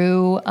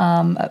through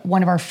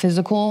one of our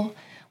physical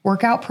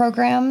workout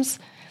programs,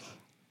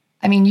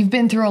 you've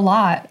been through a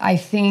lot. I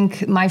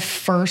think my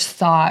first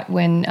thought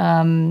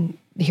when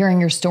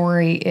hearing your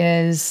story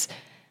is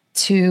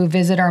to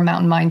visit our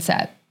Mountain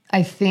Mindset.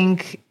 I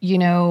think,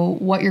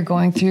 what you're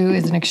going through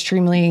is an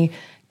extremely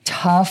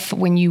tough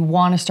when you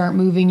want to start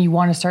moving, you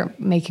want to start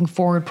making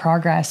forward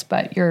progress,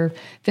 but you're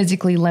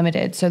physically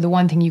limited. So the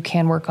one thing you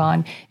can work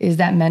on is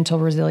that mental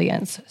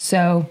resilience.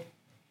 So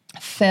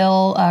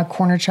Phil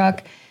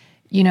Cornerchuck,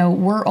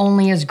 we're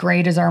only as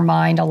great as our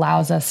mind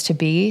allows us to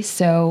be.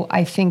 So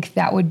I think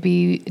that would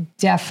be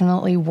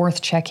definitely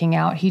worth checking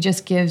out. He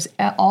just gives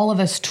all of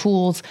us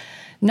tools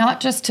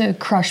not just to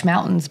crush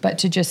mountains, but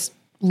to just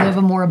live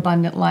a more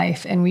abundant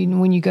life. And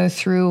when you go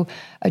through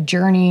a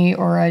journey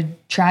or a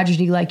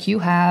tragedy like you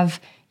have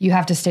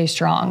to stay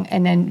strong.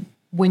 And then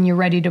when you're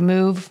ready to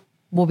move,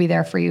 we'll be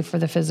there for you for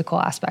the physical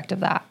aspect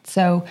of that.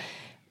 So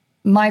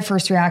my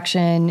first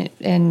reaction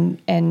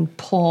and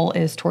pull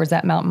is towards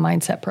that mountain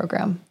mindset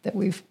program that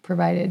we've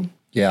provided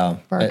for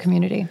our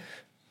community.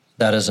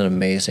 That is an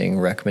amazing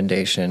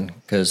recommendation,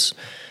 because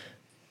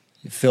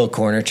Phil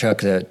Kornichuk,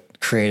 that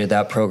created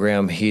that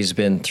program, he's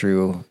been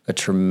through a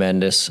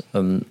tremendous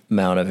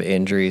amount of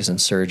injuries and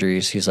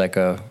surgeries. He's like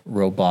a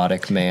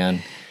robotic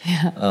man,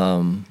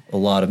 a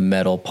lot of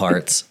metal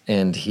parts.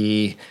 And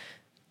he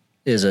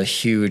is a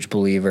huge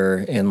believer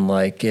in,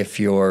 like, if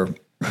your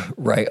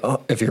right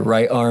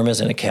arm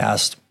is in a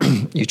cast,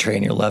 you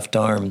train your left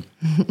arm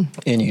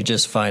and you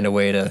just find a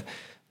way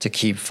to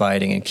keep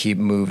fighting and keep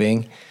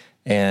moving.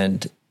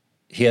 And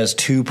he has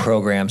 2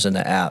 programs in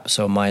the app.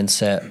 So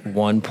Mindset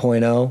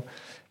 1.0,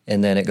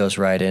 and then it goes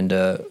right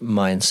into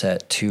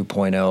Mindset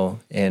 2.0,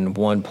 and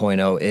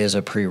 1.0 is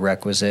a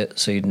prerequisite.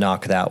 So you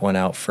knock that one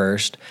out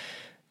first.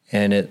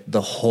 And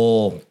the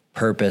whole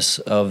purpose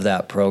of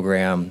that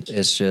program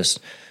is just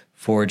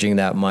forging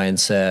that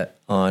mindset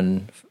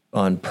on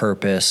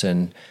purpose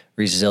and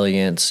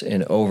resilience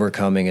and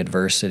overcoming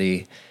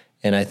adversity.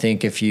 And I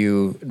think if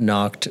you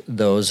knocked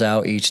those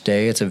out each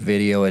day, it's a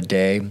video a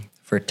day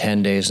for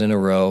 10 days in a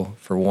row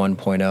for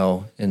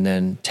 1.0, and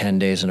then 10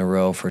 days in a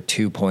row for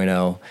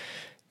 2.0,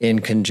 in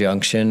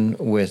conjunction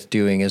with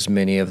doing as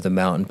many of the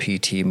mountain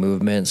PT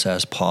movements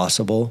as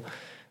possible.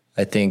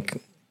 I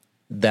think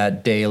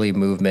that daily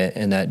movement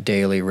and that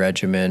daily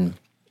regimen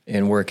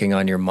and working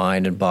on your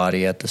mind and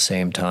body at the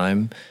same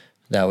time,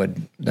 that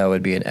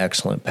would be an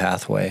excellent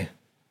pathway.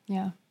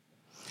 Yeah.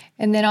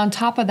 And then on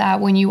top of that,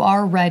 when you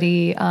are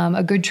ready,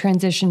 a good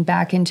transition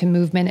back into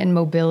movement and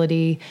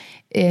mobility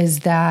is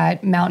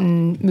that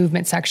mountain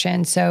movement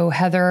section. So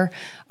Heather,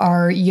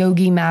 our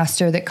yogi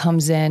master that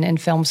comes in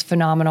and films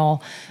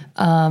phenomenal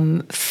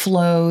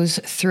flows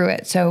through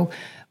it. So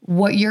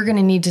what you're going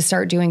to need to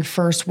start doing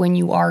first when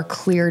you are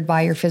cleared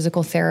by your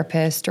physical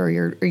therapist or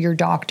your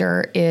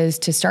doctor is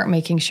to start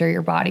making sure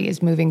your body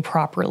is moving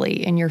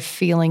properly and you're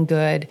feeling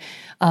good,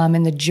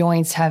 and the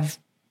joints have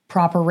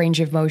proper range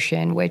of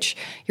motion, which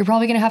you're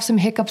probably going to have some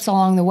hiccups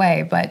along the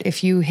way. But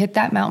if you hit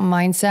that mountain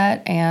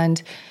mindset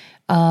and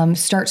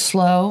start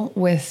slow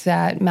with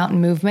that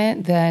mountain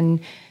movement, then,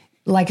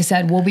 like I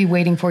said, we'll be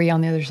waiting for you on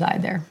the other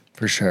side there.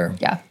 For sure.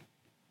 Yeah.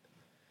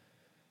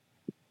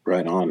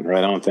 Right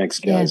on. Thanks,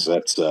 guys.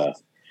 Yeah.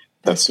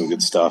 That's some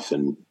good stuff.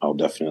 And I'll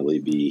definitely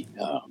be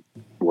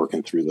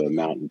working through the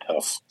mountain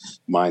tough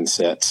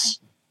mindsets.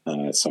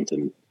 It's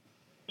something,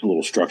 a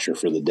little structure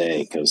for the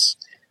day, because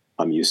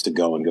I'm used to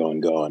going,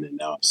 and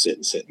now I'm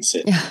sitting.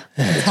 Yeah,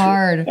 it's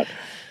hard.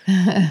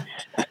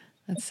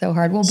 That's so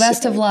hard. Well,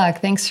 best of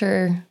luck. Thanks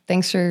for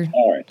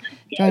all right.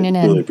 joining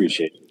in. Really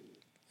appreciate it.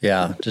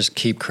 Yeah, just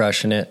keep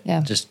crushing it.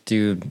 Yeah. Just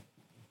do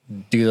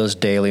those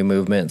daily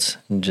movements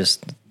and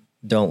just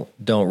don't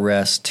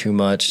rest too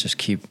much. Just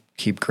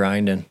keep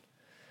grinding.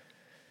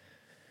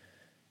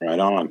 Right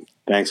on.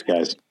 Thanks,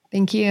 guys.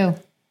 Thank you.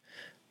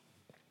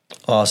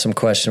 Awesome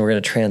question. We're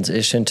going to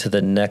transition to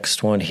the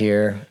next one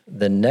here.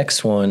 The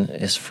next one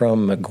is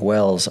from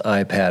Miguel's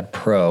iPad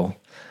Pro.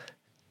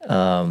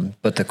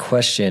 But the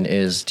question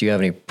is, do you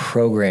have any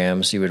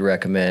programs you would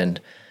recommend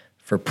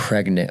for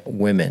pregnant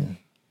women?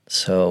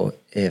 So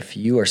if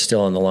you are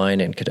still on the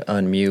line and could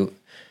unmute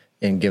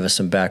and give us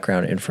some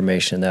background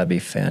information, that'd be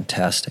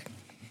fantastic.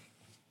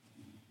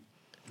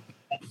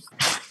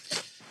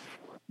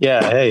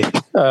 Yeah. Hey.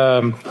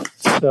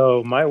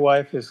 So my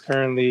wife is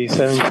currently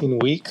 17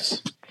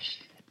 weeks.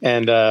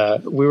 And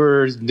we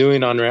were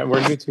doing on-ramp.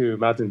 We're new to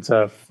Mountain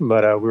Tough,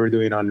 but we were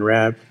doing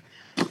on-ramp.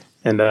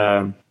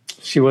 And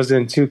she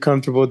wasn't too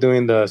comfortable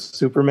doing the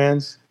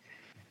Supermans.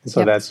 And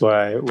so that's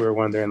why we're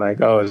wondering, like,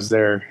 is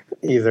there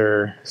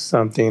either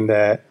something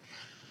that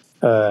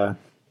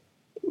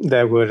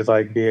would,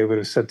 like, be able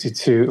to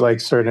substitute,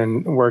 like,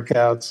 certain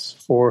workouts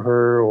for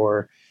her,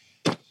 or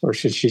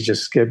should she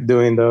just skip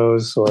doing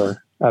those?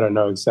 Or I don't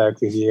know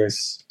exactly if you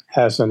guys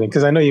have something,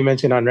 because I know you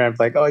mentioned on ramp,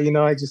 like,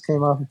 I just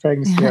came off of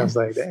pregnancy. I was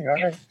like, dang, all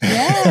right.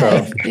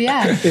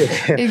 Yeah,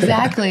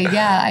 exactly.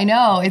 Yeah, I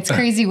know. It's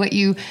crazy what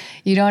you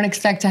don't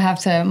expect to have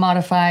to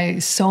modify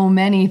so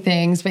many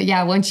things. But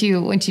yeah, once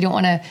you don't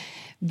want to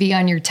be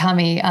on your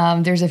tummy,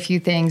 there's a few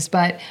things.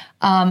 But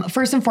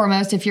first and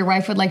foremost, if your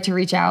wife would like to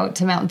reach out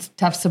to Mountain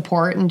Tough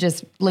Support and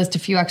just list a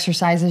few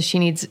exercises she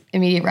needs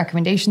immediate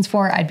recommendations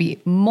for, I'd be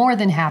more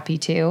than happy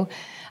to.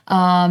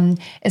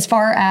 As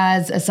far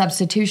as a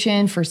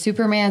substitution for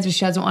Superman's, if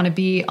she doesn't want to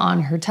be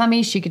on her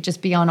tummy, she could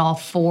just be on all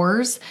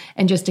fours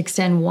and just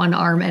extend one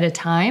arm at a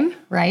time,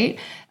 right?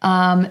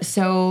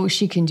 So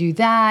she can do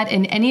that.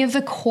 And any of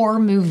the core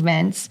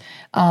movements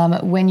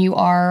when you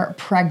are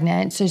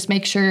pregnant, so just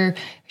make sure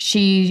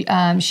she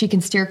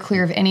can steer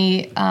clear of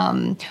any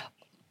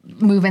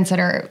movements that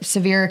are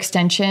severe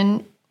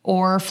extension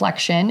or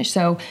flexion.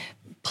 So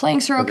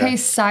Planks are okay.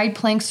 Side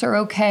planks are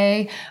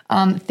okay.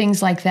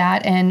 Things like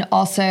that. And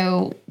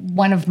also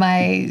one of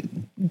my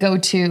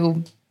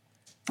go-to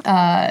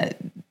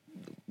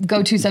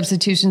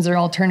substitutions or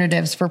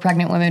alternatives for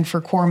pregnant women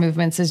for core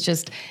movements is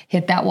just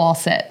hit that wall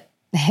sit.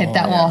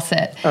 Wall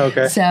sit.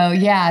 Okay.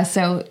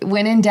 So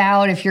when in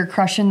doubt, if you're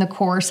crushing the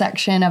core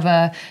section of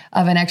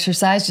an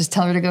exercise, just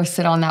tell her to go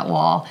sit on that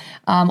wall.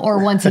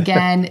 Or once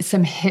again,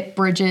 some hip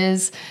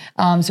bridges.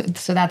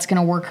 So that's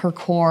going to work her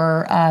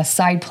core.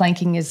 Side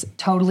planking is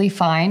totally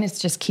fine. It's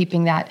just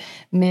keeping that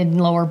mid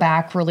and lower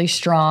back really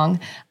strong.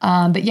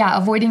 But yeah,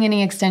 avoiding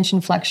any extension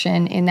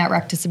flexion in that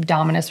rectus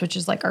abdominis, which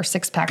is like our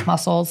 6-pack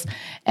muscles.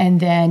 And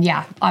then,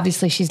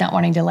 obviously she's not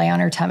wanting to lay on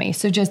her tummy.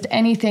 So just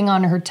anything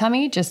on her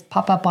tummy, just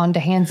pop up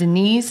onto hands and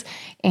knees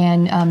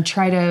and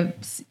try to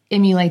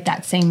emulate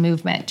that same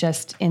movement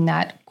just in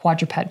that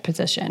quadruped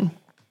position.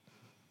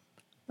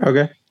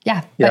 Okay.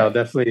 Yeah. I'll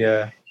definitely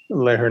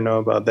let her know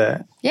about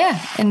that.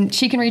 Yeah. And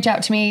she can reach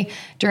out to me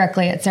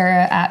directly at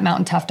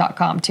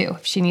sarah@mountaintough.com too,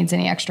 if she needs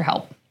any extra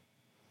help.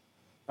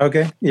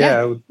 Okay. Yeah,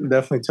 I would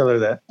definitely tell her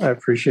that. I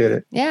appreciate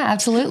it. Yeah,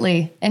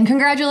 absolutely. And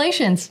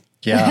congratulations.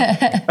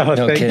 Yeah. No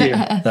Thank kidding. you.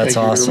 That's Thank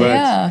awesome. You very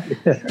much.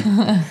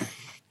 Yeah.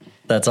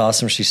 That's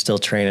awesome. She's still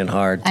training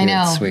hard, too. I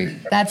know. It's sweet.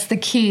 That's the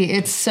key.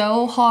 It's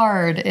so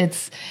hard. Every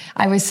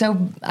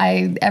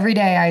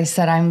day I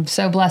said, I'm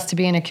so blessed to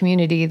be in a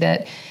community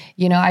that,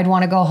 I'd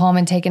want to go home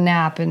and take a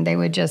nap and they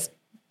would just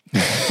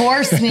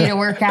force me to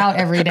work out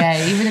every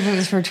day, even if it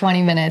was for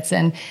 20 minutes.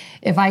 And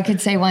if I could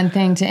say one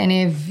thing to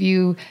any of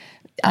you,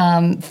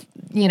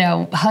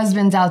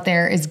 husbands out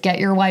there, is get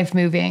your wife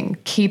moving,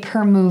 keep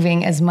her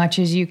moving as much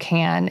as you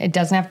can. It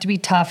doesn't have to be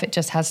tough. It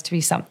just has to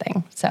be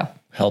something. So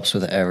helps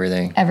with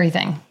everything.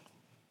 Everything.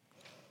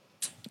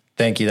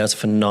 Thank you. That's a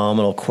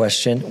phenomenal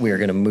question. We are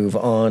going to move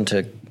on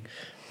to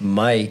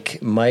Mike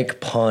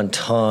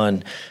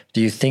Ponton.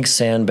 Do you think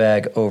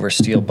sandbag over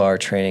steel bar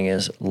training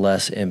is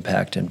less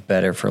impact and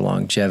better for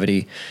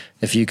longevity?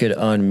 If you could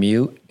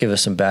unmute, give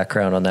us some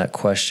background on that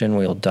question,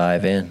 we'll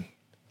dive in.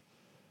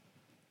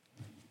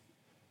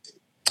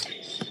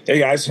 Hey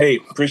guys. Hey,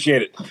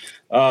 appreciate it.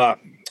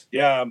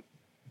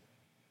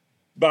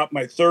 About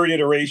my third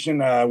iteration,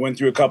 went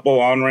through a couple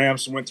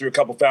on-ramps, went through a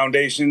couple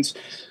foundations,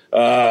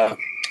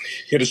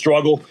 hit a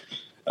struggle,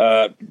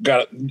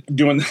 got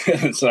doing,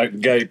 it's like the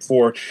guy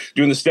before,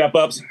 doing the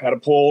step-ups, had a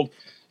pulled,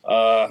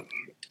 kind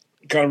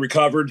of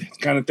recovered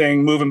kind of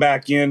thing, moving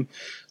back in.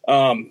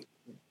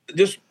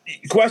 Just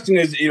question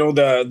is,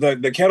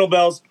 the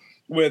kettlebells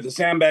with the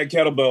sandbag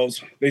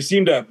kettlebells, they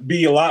seem to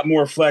be a lot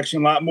more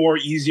flexion, a lot more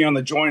easy on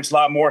the joints, a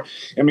lot more.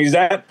 I mean, is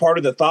that part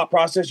of the thought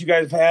process you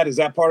guys have had? Is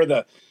that part of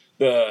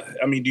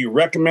do you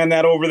recommend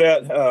that over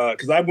that?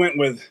 Because I went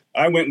with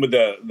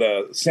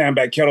the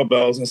sandbag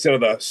kettlebells instead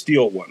of the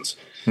steel ones.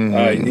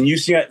 Mm-hmm. And you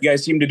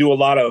guys seem to do a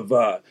lot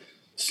of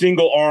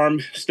single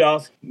arm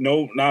stuff.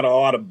 No, not a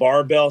lot of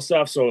barbell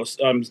stuff. So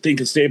I'm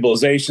thinking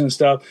stabilization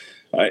stuff.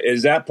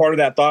 Is that part of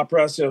that thought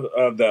process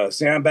of the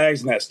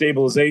sandbags and that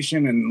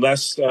stabilization and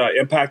less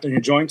impact on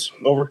your joints?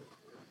 Over.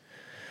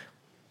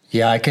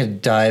 Yeah, I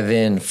could dive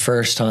in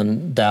first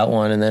on that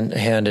one and then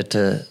hand it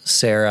to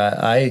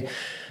Sarah.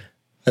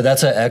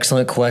 That's an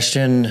excellent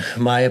question.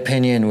 My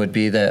opinion would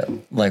be that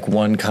like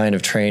one kind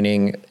of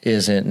training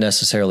isn't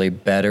necessarily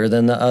better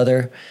than the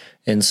other.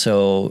 And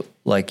so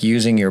like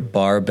using your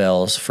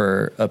barbells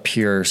for a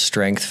pure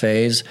strength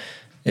phase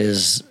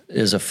is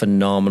a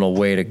phenomenal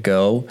way to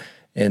go.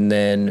 And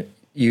then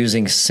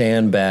using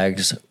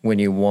sandbags when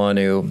you want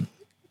to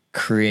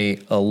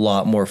create a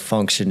lot more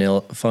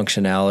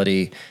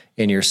functionality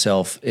in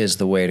yourself is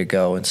the way to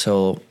go. And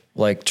so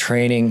like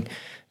training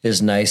is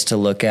nice to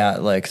look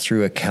at like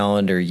through a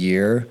calendar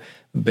year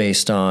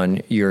based on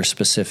your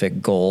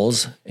specific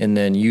goals, and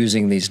then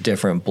using these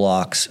different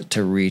blocks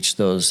to reach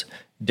those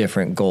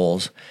different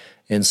goals.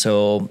 And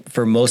so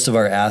for most of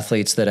our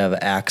athletes that have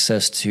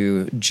access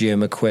to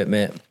gym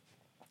equipment,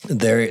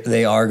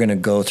 they are going to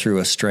go through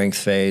a strength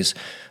phase.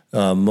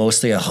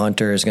 Mostly a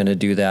hunter is going to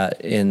do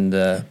that in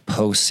the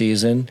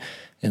postseason.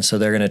 And so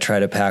they're going to try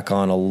to pack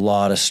on a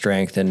lot of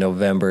strength in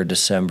November,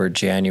 December,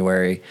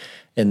 January.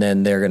 And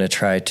then they're going to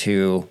try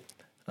to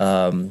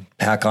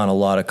pack on a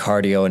lot of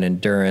cardio and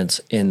endurance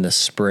in the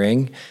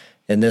spring.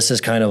 And this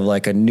is kind of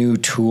like a new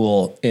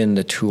tool in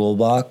the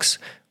toolbox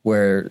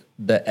where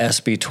the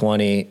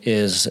SB20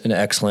 is an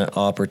excellent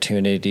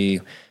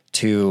opportunity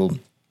to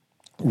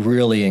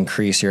really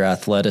increase your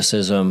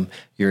athleticism,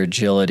 your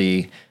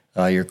agility,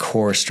 your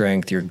core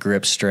strength, your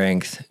grip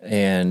strength,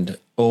 and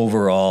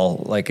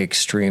overall like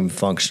extreme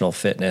functional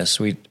fitness.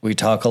 We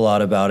talk a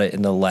lot about it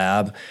in the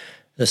lab,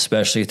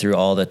 especially through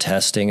all the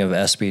testing of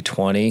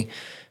SB20,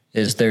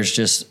 is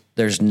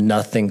there's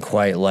nothing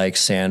quite like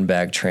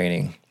sandbag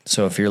training.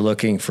 So if you're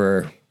looking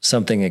for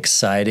something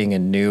exciting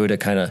and new to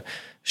kind of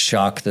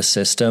shock the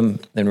system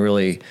and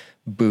really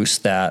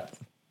boost that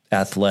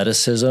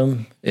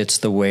athleticism, it's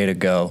the way to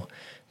go.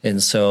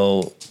 And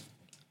so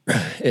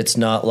it's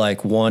not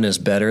like one is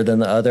better than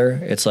the other.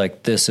 It's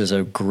like this is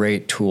a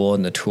great tool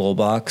in the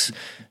toolbox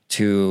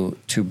to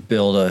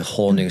build a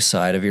whole new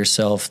side of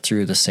yourself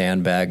through the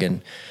sandbag.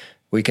 And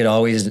we could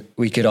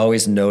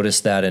always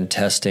notice that in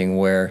testing,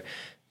 where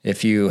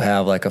if you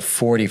have like a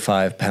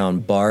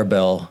 45-pound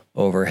barbell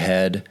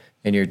overhead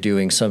and you're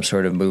doing some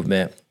sort of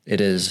movement, it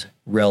is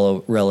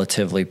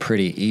relatively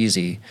pretty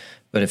easy.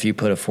 But if you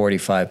put a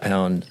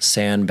 45-pound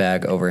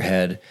sandbag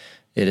overhead,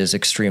 it is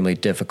extremely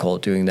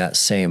difficult doing that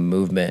same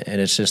movement. And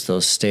it's just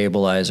those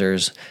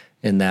stabilizers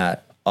in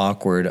that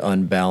awkward,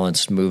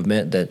 unbalanced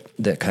movement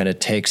that kind of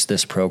takes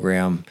this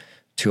program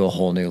to a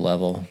whole new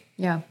level.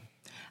 Yeah,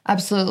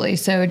 absolutely.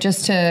 So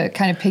just to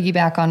kind of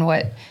piggyback on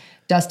what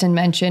Dustin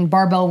mentioned,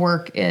 barbell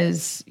work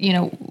is,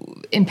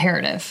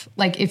 imperative.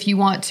 Like if you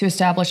want to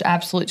establish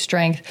absolute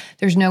strength,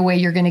 there's no way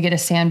you're going to get a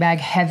sandbag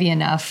heavy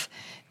enough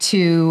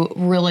to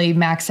really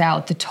max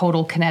out the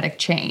total kinetic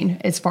chain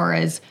as far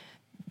as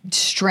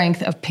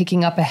strength of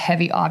picking up a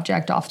heavy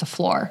object off the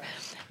floor.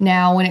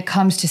 Now, when it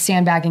comes to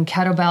sandbag and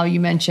kettlebell, you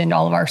mentioned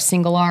all of our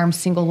single arm,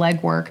 single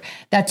leg work.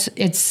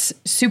 It's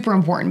super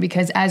important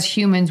because as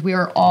humans, we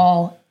are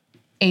all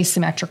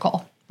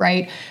asymmetrical,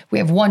 right? We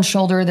have one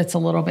shoulder that's a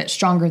little bit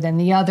stronger than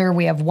the other.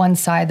 We have one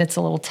side that's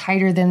a little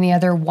tighter than the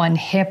other, one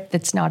hip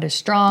that's not as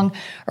strong,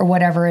 or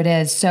whatever it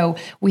is. So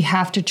we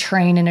have to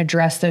train and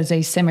address those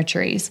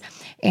asymmetries.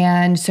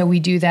 And so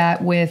we do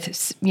that with,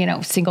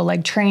 single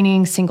leg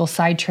training, single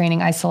side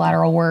training,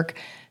 isolateral work,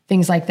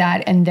 things like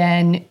that. And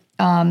then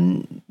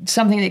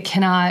something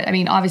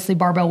that obviously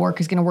barbell work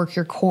is going to work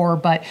your core,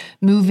 but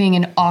moving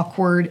an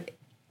awkward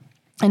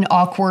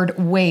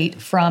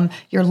weight from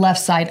your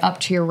left side up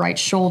to your right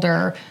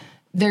shoulder,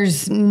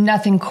 there's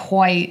nothing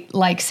quite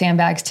like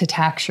sandbags to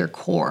tax your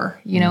core,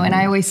 and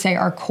I always say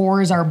our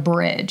core is our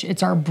bridge.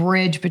 It's our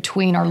bridge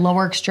between our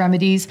lower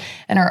extremities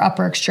and our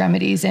upper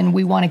extremities. And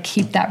we want to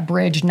keep that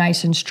bridge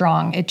nice and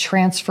strong. It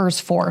transfers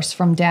force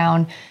from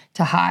down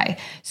to high.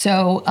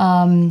 So,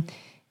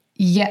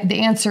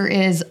 the answer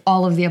is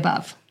all of the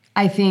above.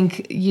 I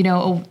think,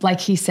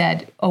 like he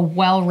said, a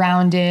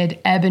well-rounded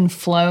ebb and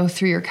flow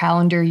through your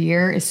calendar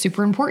year is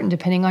super important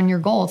depending on your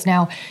goals.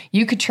 Now,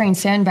 you could train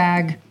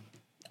sandbag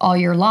all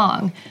year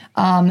long,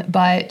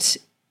 but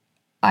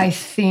I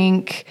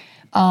think,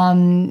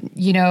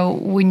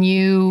 when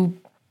you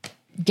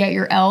get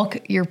your elk,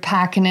 you're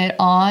packing it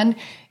on,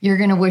 you're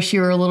going to wish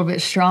you were a little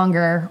bit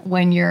stronger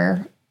when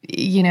you're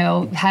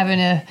having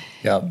to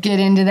get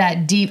into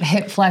that deep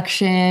hip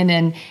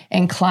flexion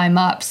and climb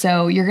up.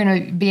 So you're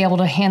going to be able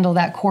to handle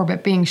that core,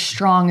 but being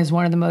strong is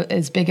one of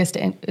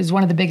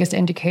the biggest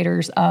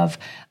indicators of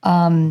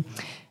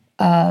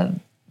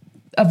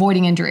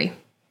avoiding injury.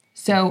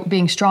 So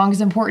being strong is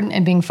important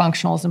and being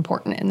functional is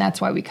important. And that's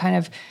why we kind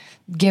of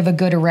give a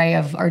good array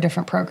of our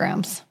different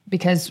programs,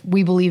 because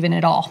we believe in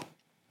it all.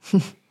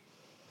 Great.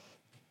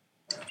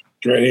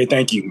 Hey,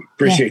 thank you.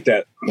 Appreciate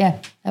that. Yeah,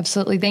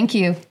 absolutely. Thank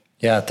you.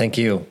 Yeah, thank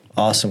you.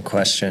 Awesome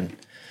question.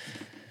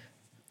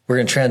 We're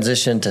going to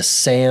transition to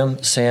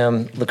Sam.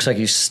 Sam, looks like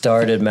you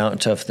started Mountain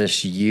Tough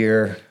this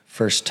year,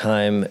 first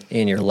time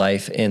in your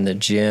life in the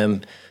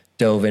gym,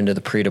 dove into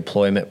the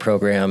pre-deployment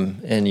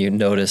program, and you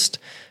noticed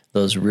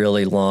those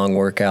really long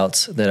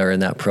workouts that are in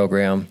that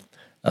program.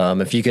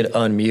 If you could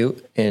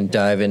unmute and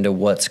dive into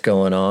what's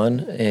going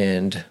on,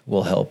 and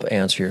we'll help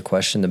answer your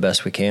question the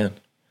best we can.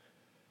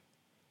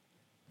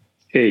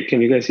 Hey, can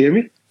you guys hear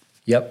me?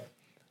 Yep.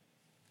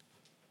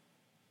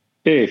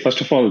 Hey, first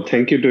of all,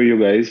 thank you to you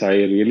guys. I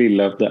really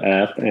love the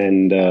app,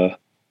 and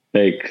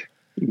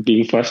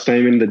being first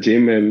time in the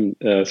gym and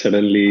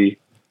suddenly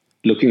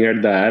looking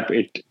at the app,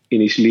 it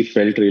initially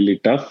felt really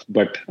tough,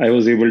 but I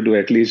was able to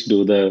at least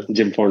do the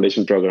gym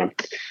foundation program.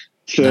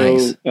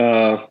 So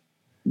nice.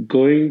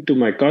 Going to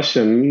my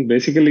question,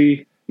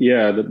 basically,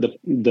 I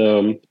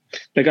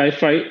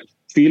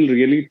feel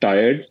really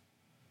tired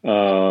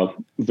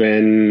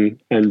when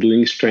I'm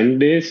doing strength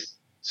days.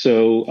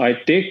 So I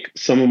take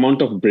some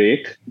amount of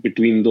break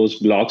between those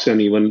blocks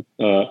and even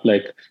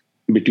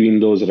between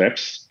those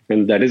reps.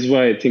 And that is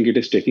why I think it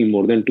is taking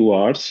more than 2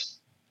 hours.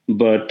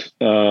 But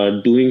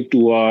doing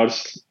 2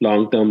 hours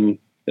long term,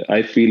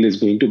 I feel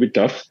is going to be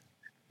tough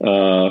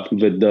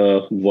with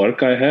the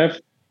work I have.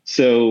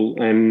 So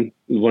I'm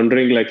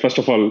wondering, first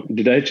of all,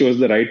 did I choose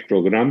the right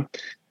program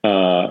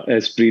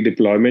as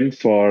pre-deployment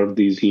for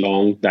these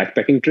long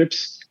backpacking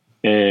trips?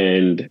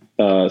 And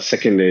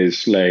second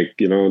is are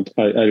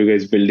you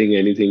guys building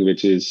anything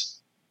which is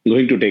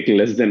going to take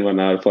less than 1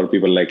 hour for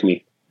people like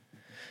me?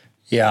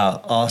 Yeah,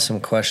 awesome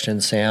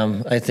question,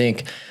 Sam. I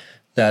think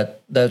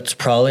that's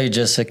probably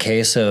just a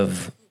case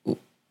of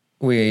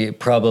we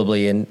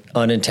probably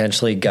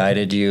unintentionally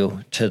guided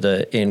you to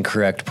the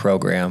incorrect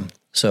program.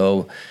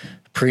 So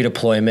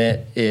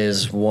pre-deployment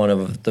is one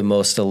of the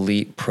most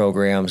elite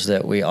programs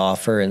that we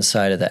offer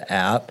inside of the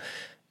app.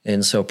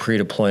 And so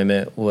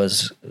pre-deployment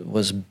was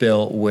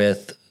built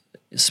with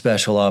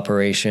special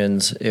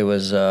operations. It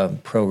was a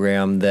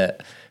program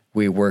that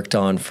we worked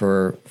on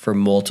for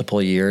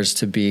multiple years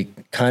to be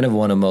kind of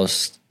one of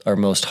our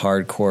most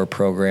hardcore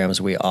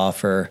programs we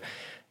offer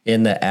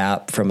in the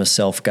app from a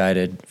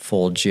self-guided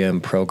full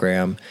gym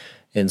program.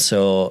 And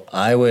so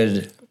I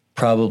would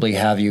probably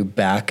have you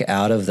back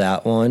out of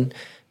that one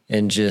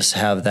and just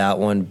have that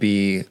one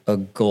be a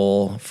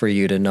goal for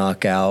you to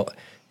knock out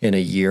in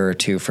a year or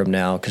two from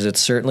now, because it's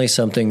certainly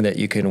something that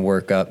you can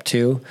work up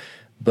to.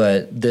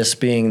 But this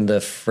being the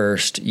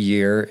first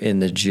year in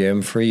the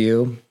gym for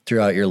you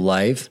throughout your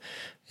life,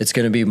 it's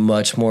going to be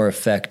much more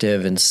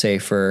effective and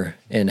safer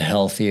and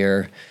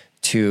healthier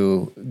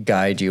to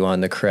guide you on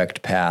the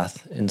correct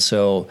path. And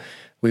so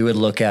we would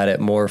look at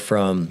it more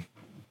from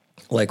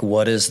like,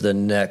 what is the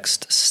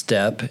next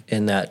step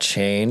in that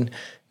chain?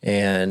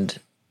 And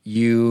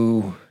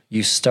you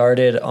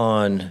started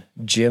on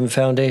Gym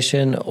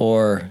Foundation,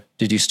 or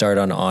did you start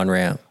on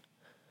On-Ramp?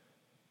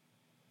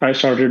 I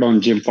started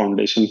on Gym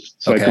Foundation.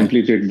 So Okay. I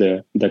completed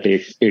that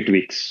 8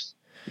 weeks.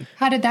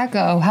 How did that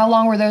go? How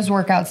long were those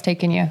workouts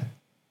taking you?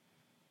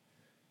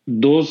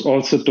 Those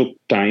also took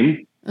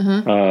time.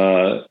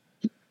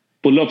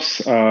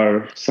 Pull-ups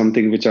are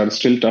something which are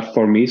still tough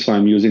for me. So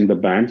I'm using the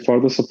band for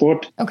the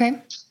support. Okay.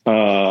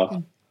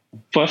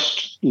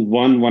 First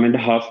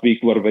 1.5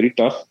 week were very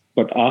tough.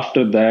 But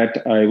after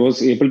that, I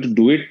was able to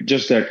do it.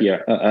 Just that,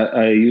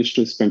 I used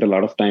to spend a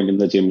lot of time in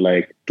the gym,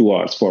 like 2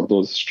 hours for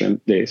those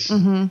strength days.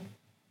 Mm-hmm.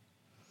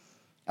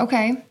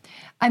 Okay.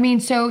 I mean,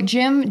 so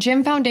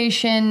Gym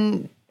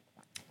Foundation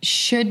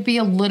should be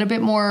a little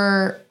bit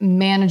more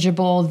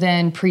manageable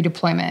than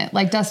pre-deployment.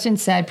 Like Dustin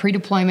said,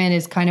 pre-deployment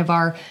is kind of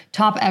our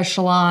top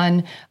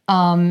echelon.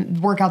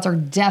 Workouts are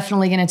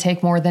definitely going to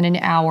take more than an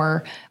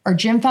hour. Our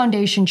Gym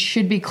Foundation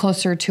should be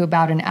closer to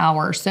about an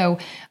hour. So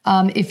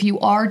if you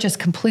are just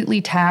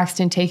completely taxed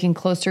and taking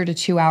closer to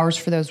 2 hours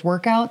for those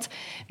workouts,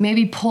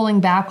 maybe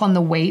pulling back on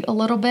the weight a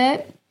little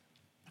bit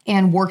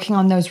and working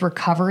on those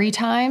recovery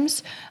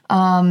times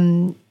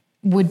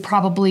would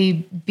probably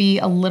be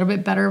a little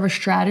bit better of a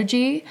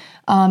strategy.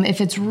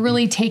 If it's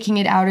really taking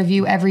it out of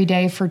you every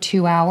day for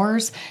 2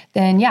 hours,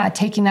 then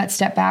taking that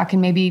step back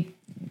and maybe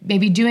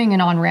doing an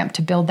on-ramp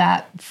to build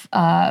that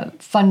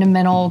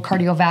fundamental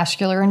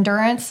cardiovascular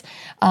endurance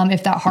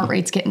if that heart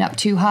rate's getting up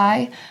too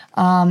high.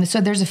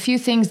 So there's a few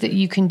things that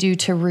you can do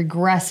to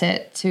regress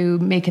it, to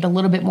make it a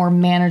little bit more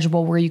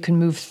manageable where you can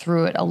move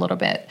through it a little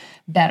bit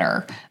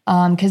better.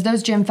 Because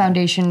those Gym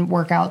Foundation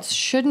workouts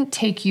shouldn't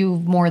take you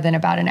more than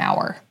about an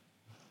hour.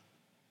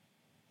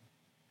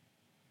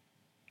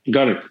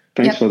 Got it.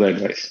 Thanks for the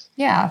advice.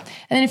 Yeah.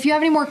 And then if you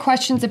have any more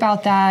questions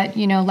about that,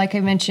 like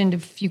I mentioned a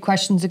few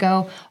questions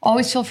ago,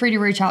 always feel free to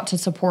reach out to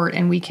support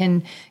and we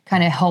can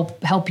kind of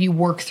help you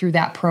work through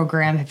that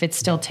program if it's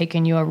still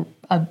taking you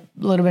a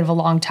little bit of a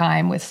long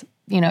time with,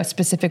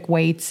 specific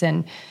weights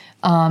and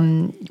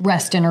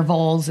rest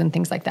intervals and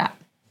things like that.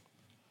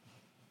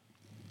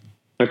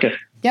 Okay.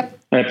 Yep.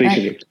 I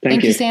appreciate it.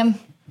 Thank you, Sam.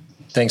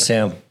 Thanks,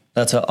 Sam.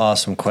 That's an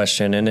awesome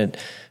question. And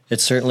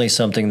it's certainly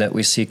something that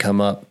we see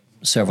come up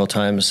several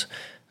times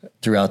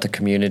throughout the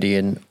community.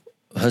 And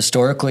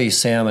historically,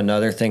 Sam,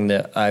 another thing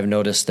that I've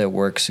noticed that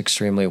works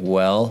extremely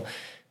well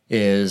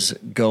is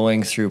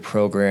going through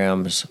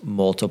programs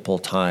multiple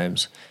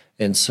times.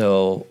 And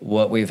so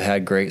what we've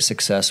had great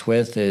success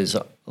with is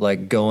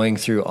like going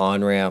through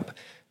On-Ramp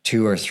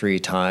 2 or 3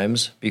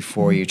 times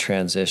before you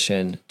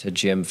transition to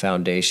Gym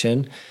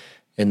Foundation,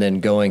 and then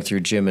going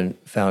through Gym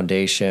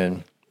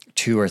Foundation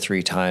 2 or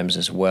 3 times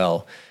as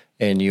well.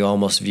 And you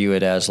almost view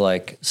it as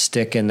like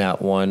stick in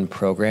that one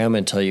program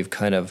until you've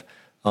kind of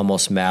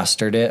almost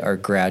mastered it or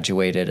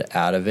graduated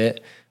out of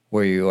it,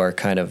 where you are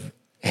kind of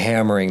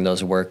hammering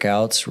those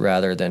workouts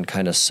rather than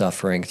kind of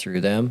suffering through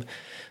them.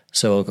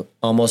 So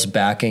almost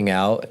backing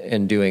out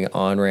and doing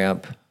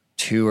on-ramp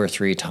 2 or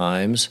 3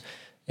 times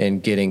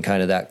and getting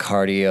kind of that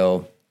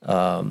cardio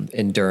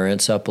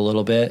endurance up a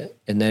little bit,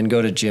 and then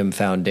go to Gym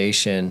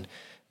Foundation,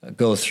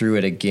 go through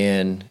it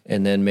again,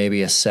 and then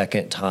maybe a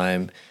second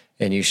time.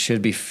 And you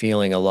should be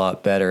feeling a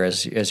lot better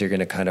as you're going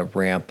to kind of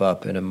ramp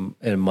up in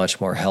a much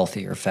more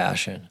healthier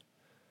fashion.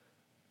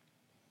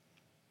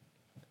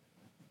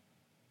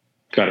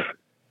 Got it.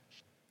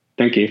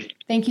 Thank you.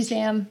 Thank you,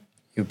 Sam.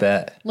 You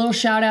bet. Little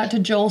shout out to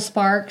Joel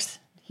Sparks.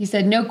 He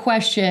said, no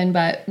question,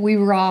 but we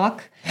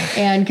rock.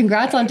 And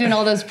congrats on doing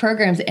all those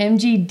programs.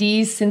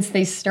 MGDs since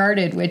they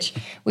started, which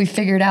we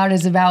figured out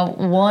is about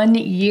 1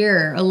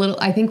 year.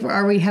 I think,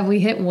 have we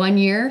hit 1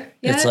 year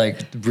yet? It's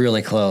like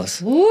really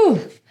close. Woo!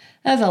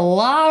 That's a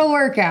lot of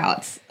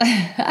workouts.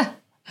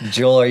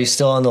 Joel, are you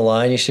still on the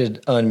line? You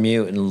should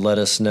unmute and let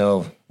us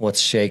know what's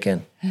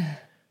shaking.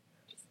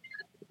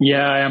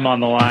 Yeah, I am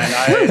on the line.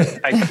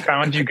 I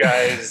found you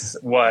guys,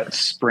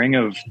 spring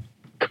of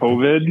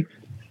COVID,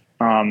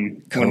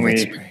 when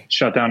we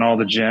shut down all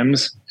the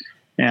gyms.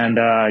 And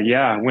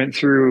went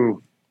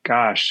through,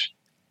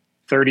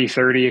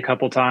 30-30 a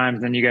couple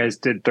times. Then you guys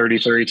did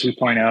 30-30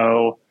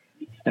 2.0.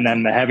 And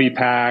then the heavy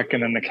pack,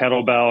 and then the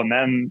kettlebell. And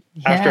then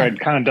after I'd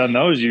kind of done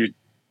those,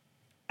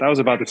 that was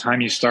about the time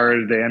you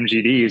started the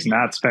MGDs.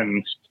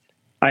 And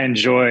I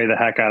enjoy the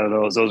heck out of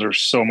those. Those are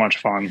so much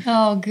fun.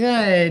 Oh,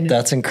 good.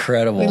 That's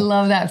incredible. We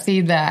love that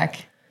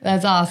feedback.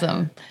 That's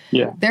awesome.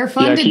 Yeah. They're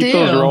fun to do. Keep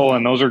those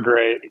rolling. Those are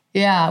great.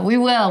 Yeah, we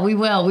will.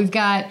 We've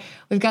got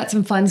we've got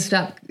some fun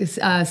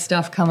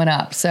stuff coming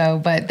up.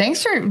 So, but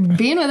thanks for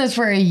being with us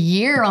for a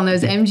year on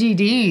those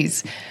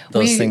MGDs.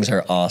 Those things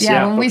are awesome.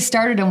 Yeah, when we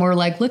started them, we're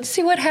like, let's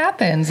see what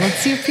happens. Let's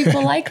see if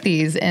people like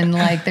these, and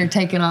like they're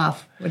taking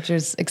off, which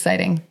is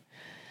exciting.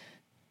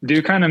 Do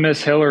kind of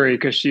miss Hillary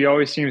because she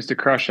always seems to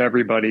crush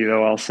everybody,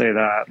 though. I'll say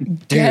that.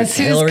 Dude, guess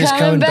who's Hillary's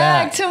coming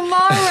back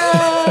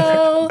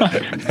tomorrow?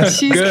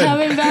 She's Good.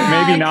 coming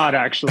back. Maybe not,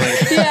 actually.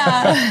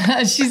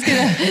 Yeah,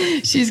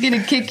 she's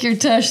gonna kick your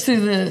tush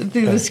through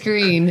the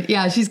screen.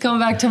 Yeah, she's coming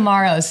back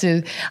tomorrow.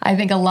 So I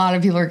think a lot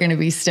of people are going to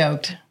be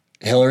stoked.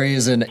 Hillary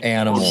is an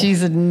animal.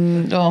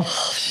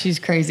 She's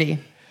crazy.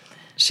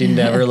 She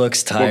never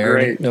looks tired,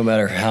 great. no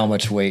matter how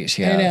much weight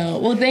she has. I know.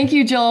 Well, thank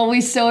you, Joel.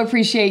 We so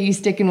appreciate you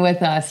sticking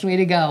with us. Way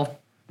to go.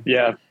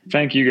 Yeah.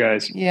 Thank you,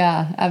 guys.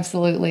 Yeah,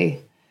 absolutely.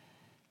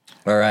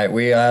 All right,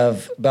 we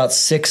have about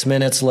 6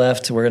 minutes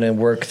left. We're going to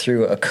work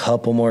through a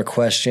couple more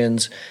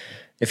questions.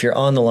 If you're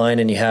on the line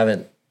and you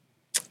haven't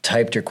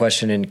typed your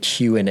question in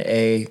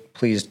Q&A,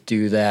 please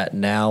do that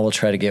now. We'll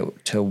try to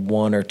get to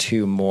one or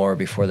two more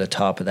before the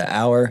top of the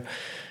hour.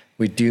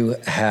 We do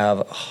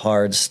have a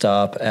hard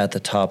stop at the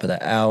top of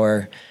the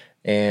hour,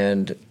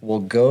 and we'll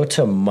go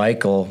to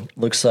Michael.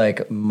 Looks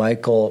like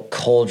Michael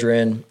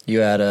Coldren,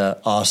 you had an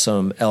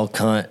awesome elk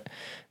hunt,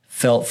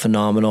 felt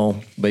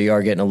phenomenal, but you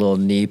are getting a little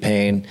knee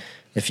pain.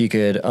 If you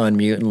could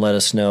unmute and let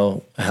us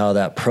know how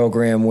that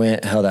program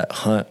went, how that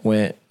hunt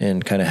went,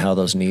 and kind of how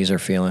those knees are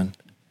feeling.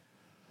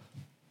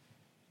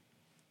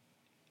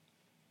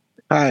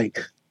 Hi,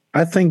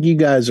 I think you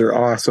guys are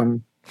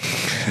awesome.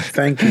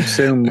 Thank you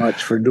so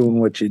much for doing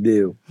what you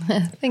do.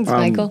 Thanks,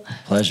 Michael.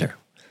 Pleasure.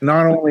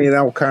 Not only an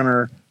elk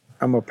hunter,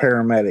 I'm a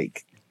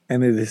paramedic,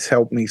 and it has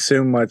helped me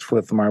so much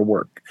with my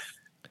work.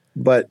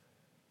 But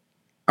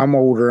I'm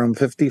older, I'm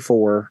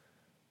 54,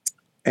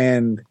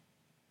 and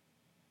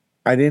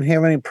I didn't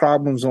have any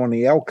problems on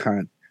the elk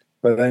hunt,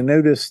 but I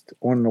noticed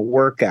on the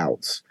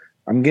workouts,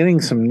 I'm getting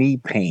some knee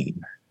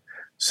pain.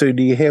 So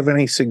do you have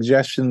any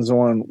suggestions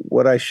on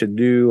what I should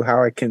do,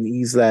 how I can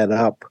ease that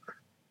up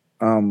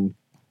on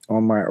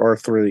my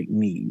arthritic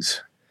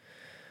knees?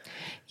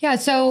 Yeah.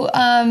 So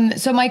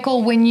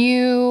Michael, when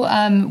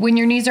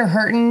your knees are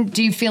hurting,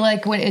 do you feel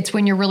like it's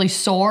when you're really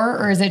sore,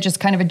 or is it just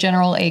kind of a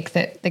general ache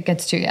that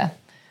gets to you?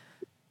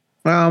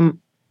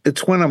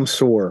 It's when I'm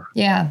sore.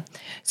 Yeah.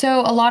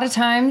 So a lot of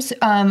times,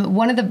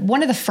 one of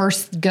the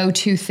first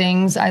go-to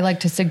things I like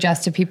to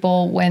suggest to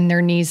people when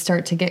their knees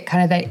start to get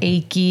kind of that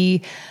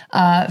achy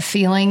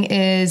feeling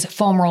is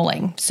foam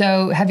rolling.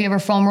 So have you ever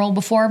foam rolled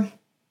before?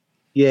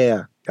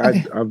 Yeah.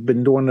 Okay. I've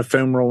been doing the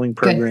foam rolling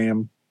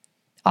program. Good.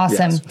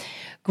 Awesome. Yes.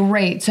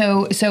 Great.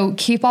 So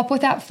keep up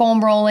with that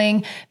foam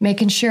rolling,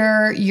 making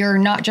sure you're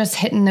not just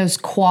hitting those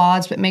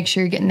quads, but make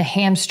sure you're getting the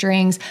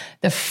hamstrings,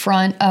 the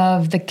front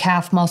of the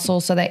calf muscle,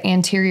 so that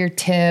anterior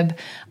tib,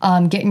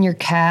 getting your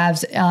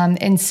calves,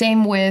 and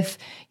same with,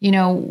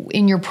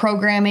 in your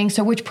programming.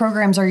 So which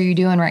programs are you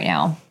doing right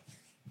now?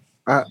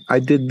 I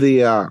did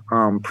the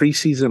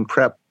preseason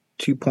prep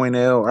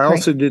 2.0. I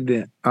also did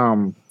the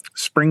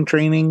spring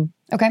training.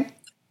 Okay.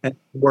 And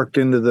worked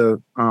into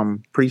the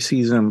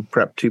preseason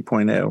prep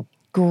 2.0.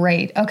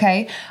 Great.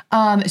 Okay.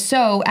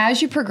 So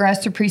as you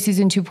progress through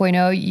preseason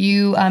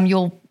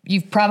 2.0,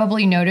 you've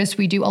probably noticed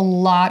we do a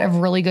lot of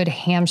really good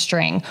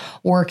hamstring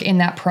work in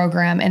that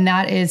program. And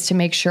that is to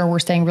make sure we're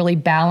staying really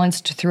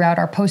balanced throughout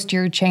our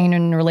posterior chain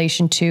in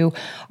relation to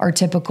our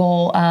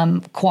typical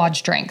quad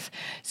strength.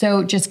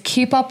 So just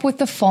keep up with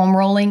the foam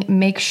rolling,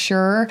 make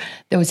sure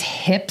those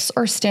hips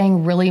are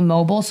staying really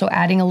mobile. So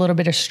adding a little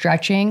bit of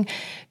stretching.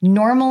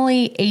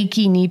 Normally,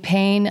 achy knee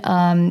pain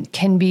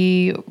can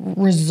be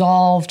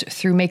resolved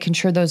through making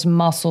sure those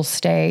muscles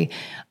stay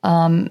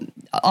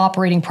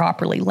operating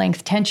properly,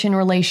 length tension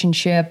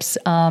relationships.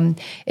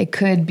 It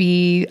could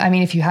be,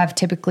 if you have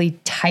typically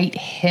tight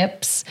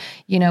hips,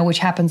 which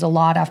happens a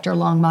lot after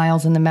long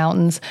miles in the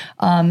mountains,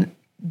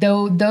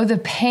 though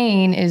the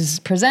pain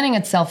is presenting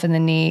itself in the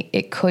knee,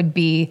 it could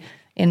be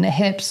in the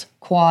hips,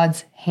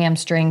 quads,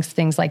 hamstrings,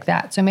 things like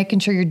that. So making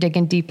sure you're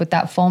digging deep with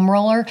that foam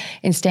roller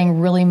and staying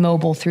really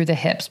mobile through the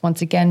hips.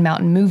 Once again,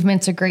 mountain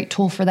movement's a great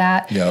tool for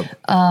that. Yep.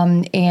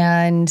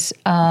 And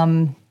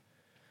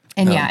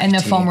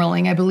the foam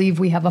rolling. I believe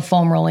we have a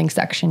foam rolling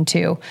section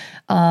too.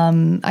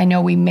 I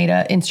know we made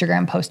an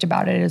Instagram post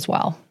about it as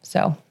well.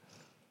 So.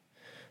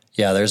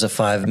 Yeah, there's a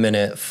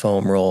 5-minute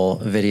foam roll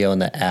video in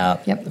the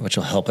app, yep, which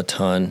will help a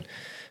ton.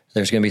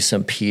 There's going to be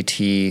some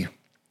PT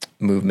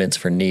movements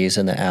for knees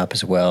in the app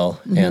as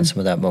well, and some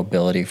of that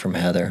mobility from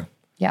Heather.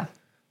 Yeah.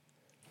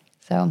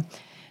 So.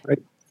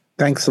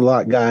 Thanks a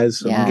lot,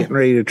 guys. Yeah. I'm getting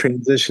ready to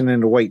transition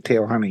into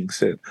whitetail hunting.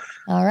 So,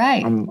 all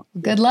right.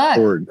 Good luck.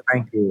 Forward.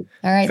 Thank you.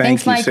 All right.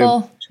 Thanks,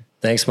 Michael.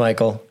 Thanks,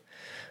 Michael.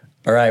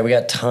 All right. We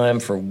got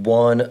time for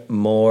one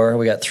more.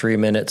 We got 3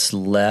 minutes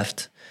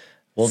left.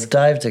 We'll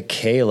dive to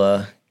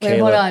Kayla. Wait,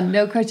 hold on.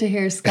 No question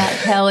here. Scott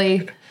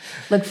Kelly.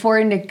 Look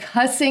forward to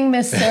cussing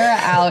Miss Sarah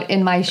out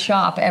in my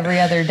shop every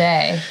other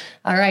day.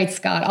 All right,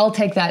 Scott. I'll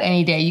take that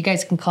any day. You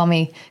guys can call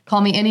me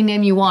any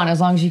name you want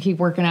as long as you keep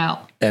working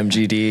out.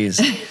 MGDs.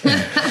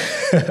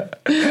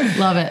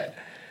 Love it.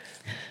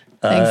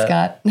 Thanks,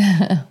 Scott.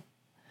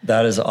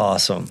 That is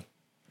awesome.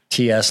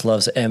 TS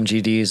loves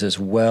MGDs as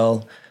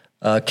well.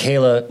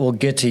 Kayla, we'll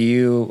get to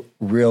you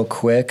real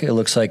quick. It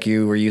looks like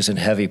you were using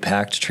heavy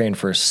pack to train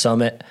for a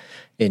summit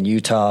in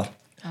Utah.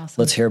 Awesome.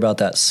 Let's hear about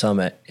that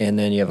summit. And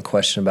then you have a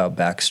question about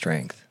back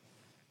strength.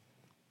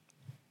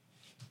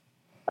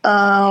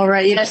 All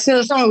right. Yeah. So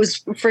the summit was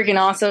freaking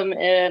awesome.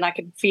 And I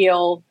could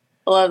feel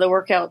a lot of the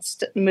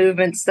workouts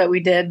movements that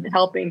we did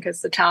helping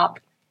because the top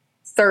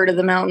third of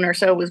the mountain or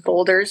so was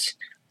boulders.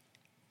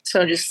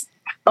 So just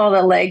all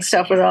the leg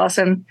stuff was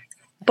awesome.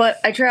 But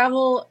I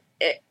travel,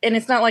 and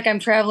it's not like I'm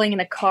traveling in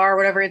a car or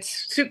whatever. It's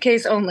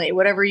suitcase only,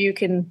 whatever you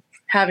can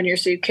have in your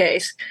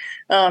suitcase.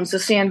 So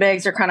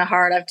sandbags are kind of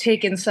hard. I've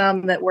taken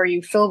some that where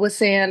you fill with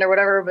sand or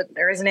whatever, but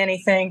there isn't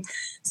anything.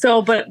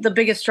 So, but the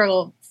biggest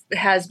struggle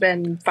has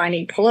been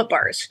finding pull-up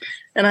bars.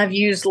 And I've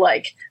used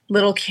like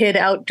little kid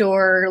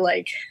outdoor,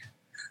 like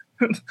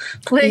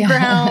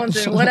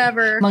playgrounds and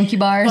whatever. Monkey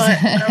bars.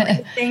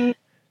 But,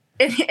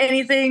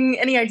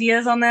 any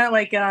ideas on that?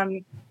 Like,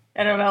 I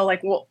don't know,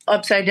 like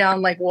upside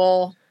down, like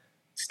wall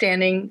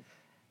standing,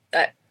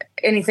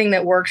 anything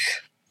that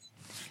works.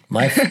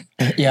 My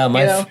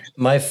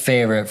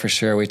favorite for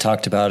sure. We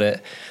talked about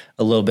it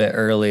a little bit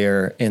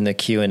earlier in the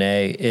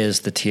Q&A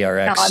is the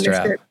TRX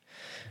strap.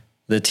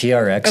 The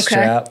TRX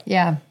strap,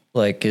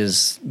 like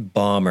is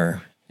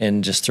bomber,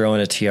 and just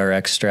throwing a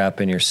TRX strap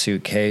in your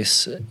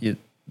suitcase.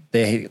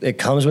 It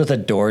comes with a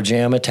door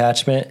jamb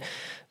attachment.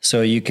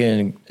 So you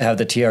can have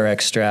the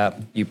TRX strap,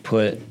 you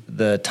put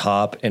the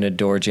top in a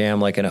door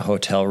jamb like in a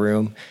hotel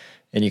room,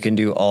 and you can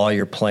do all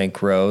your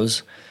plank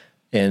rows.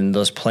 And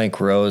those plank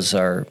rows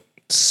are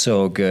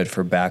so good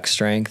for back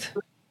strength.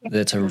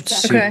 It's a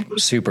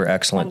super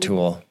excellent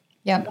tool.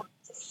 Yep.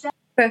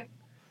 Okay.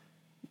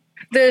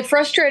 The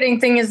frustrating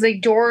thing is the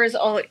doors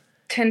all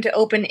tend to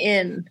open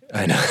in.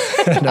 I know.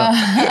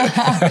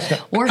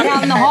 Work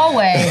out in the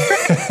hallway.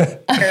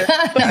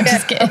 No, I'm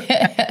just kidding.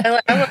 I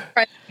want to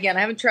try it again. I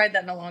haven't tried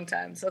that in a long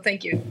time, so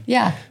thank you.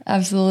 Yeah,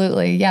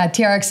 absolutely. Yeah,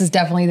 TRX is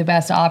definitely the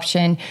best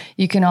option.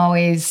 You can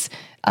always,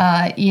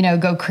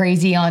 go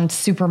crazy on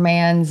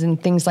Supermans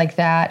and things like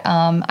that.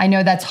 I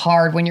know that's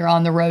hard when you're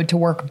on the road to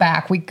work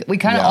back. We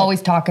kind of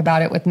always talk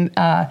about it with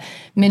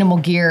minimal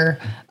gear,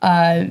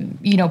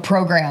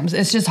 programs.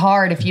 It's just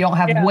hard if you don't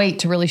have weight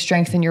to really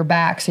strengthen your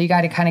back. So you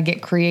got to kind of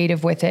get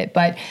creative with it.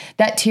 But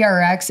that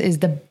TRX is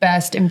the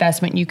best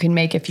investment you can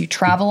make if you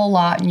travel a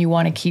lot and you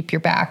want to keep your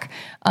back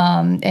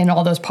and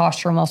all those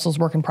postural muscles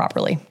working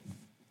properly.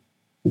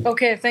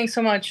 Okay, thanks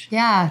so much.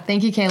 Yeah,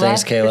 thank you, Kayla.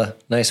 Thanks, Kayla.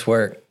 Nice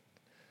work.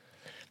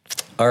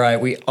 All right,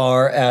 we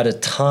are out of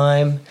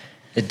time.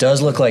 It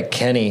does look like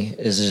Kenny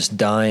is just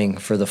dying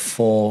for the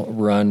full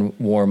run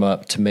warm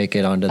up to make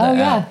it onto the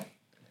app.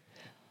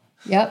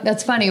 Yep,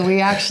 that's funny.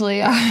 We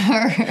actually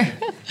are.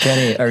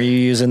 Kenny, are you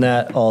using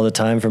that all the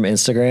time from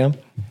Instagram?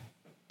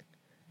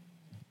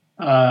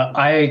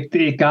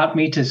 It got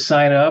me to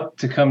sign up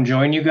to come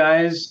join you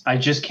guys. I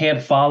just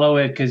can't follow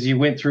it because you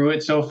went through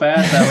it so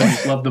fast. I would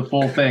just love the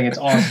full thing. It's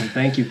awesome.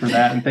 Thank you for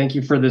that. And thank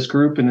you for this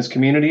group and this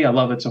community. I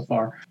love it so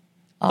far.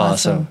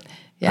 Awesome.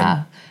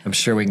 Yeah. I'm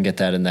sure we can get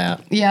that in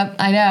that. Yep,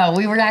 I know.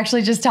 We were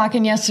actually just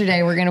talking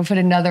yesterday. We're going to put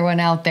another one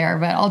out there,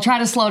 but I'll try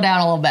to slow down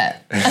a little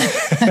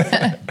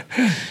bit.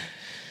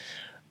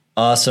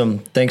 Awesome.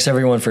 Thanks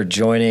everyone for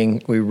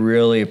joining. We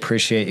really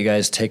appreciate you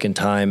guys taking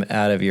time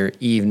out of your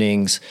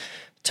evenings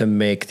to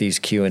make these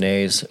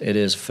Q&As. It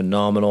is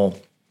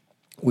phenomenal.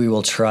 We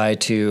will try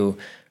to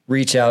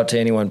reach out to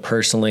anyone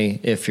personally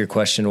if your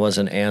question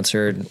wasn't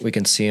answered. We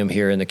can see them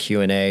here in the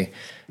Q&A.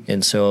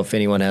 And so if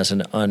anyone has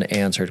an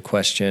unanswered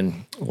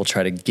question, we'll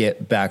try to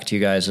get back to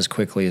you guys as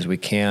quickly as we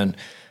can.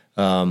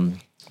 But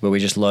we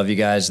just love you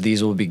guys.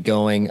 These will be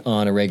going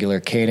on a regular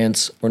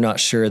cadence. We're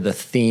not sure the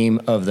theme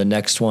of the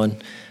next one,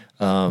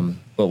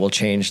 but we'll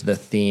change the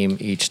theme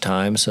each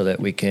time so that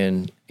we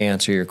can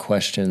answer your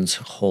questions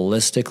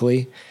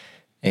holistically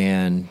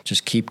and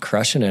just keep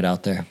crushing it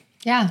out there.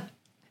 Yeah.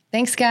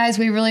 Thanks, guys.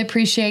 We really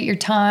appreciate your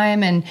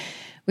time, and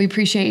we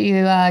appreciate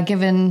you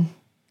giving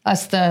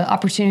us the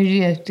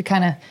opportunity to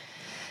kind of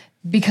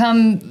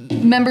become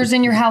members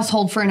in your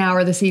household for an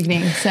hour this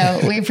evening.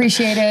 So we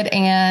appreciate it.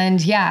 And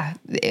yeah,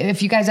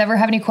 if you guys ever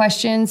have any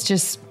questions,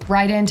 just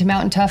write into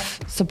Mountain Tough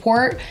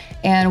support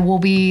and we'll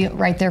be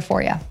right there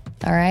for you.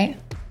 All right.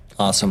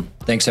 Awesome.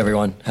 Thanks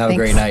everyone. Have a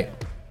great night.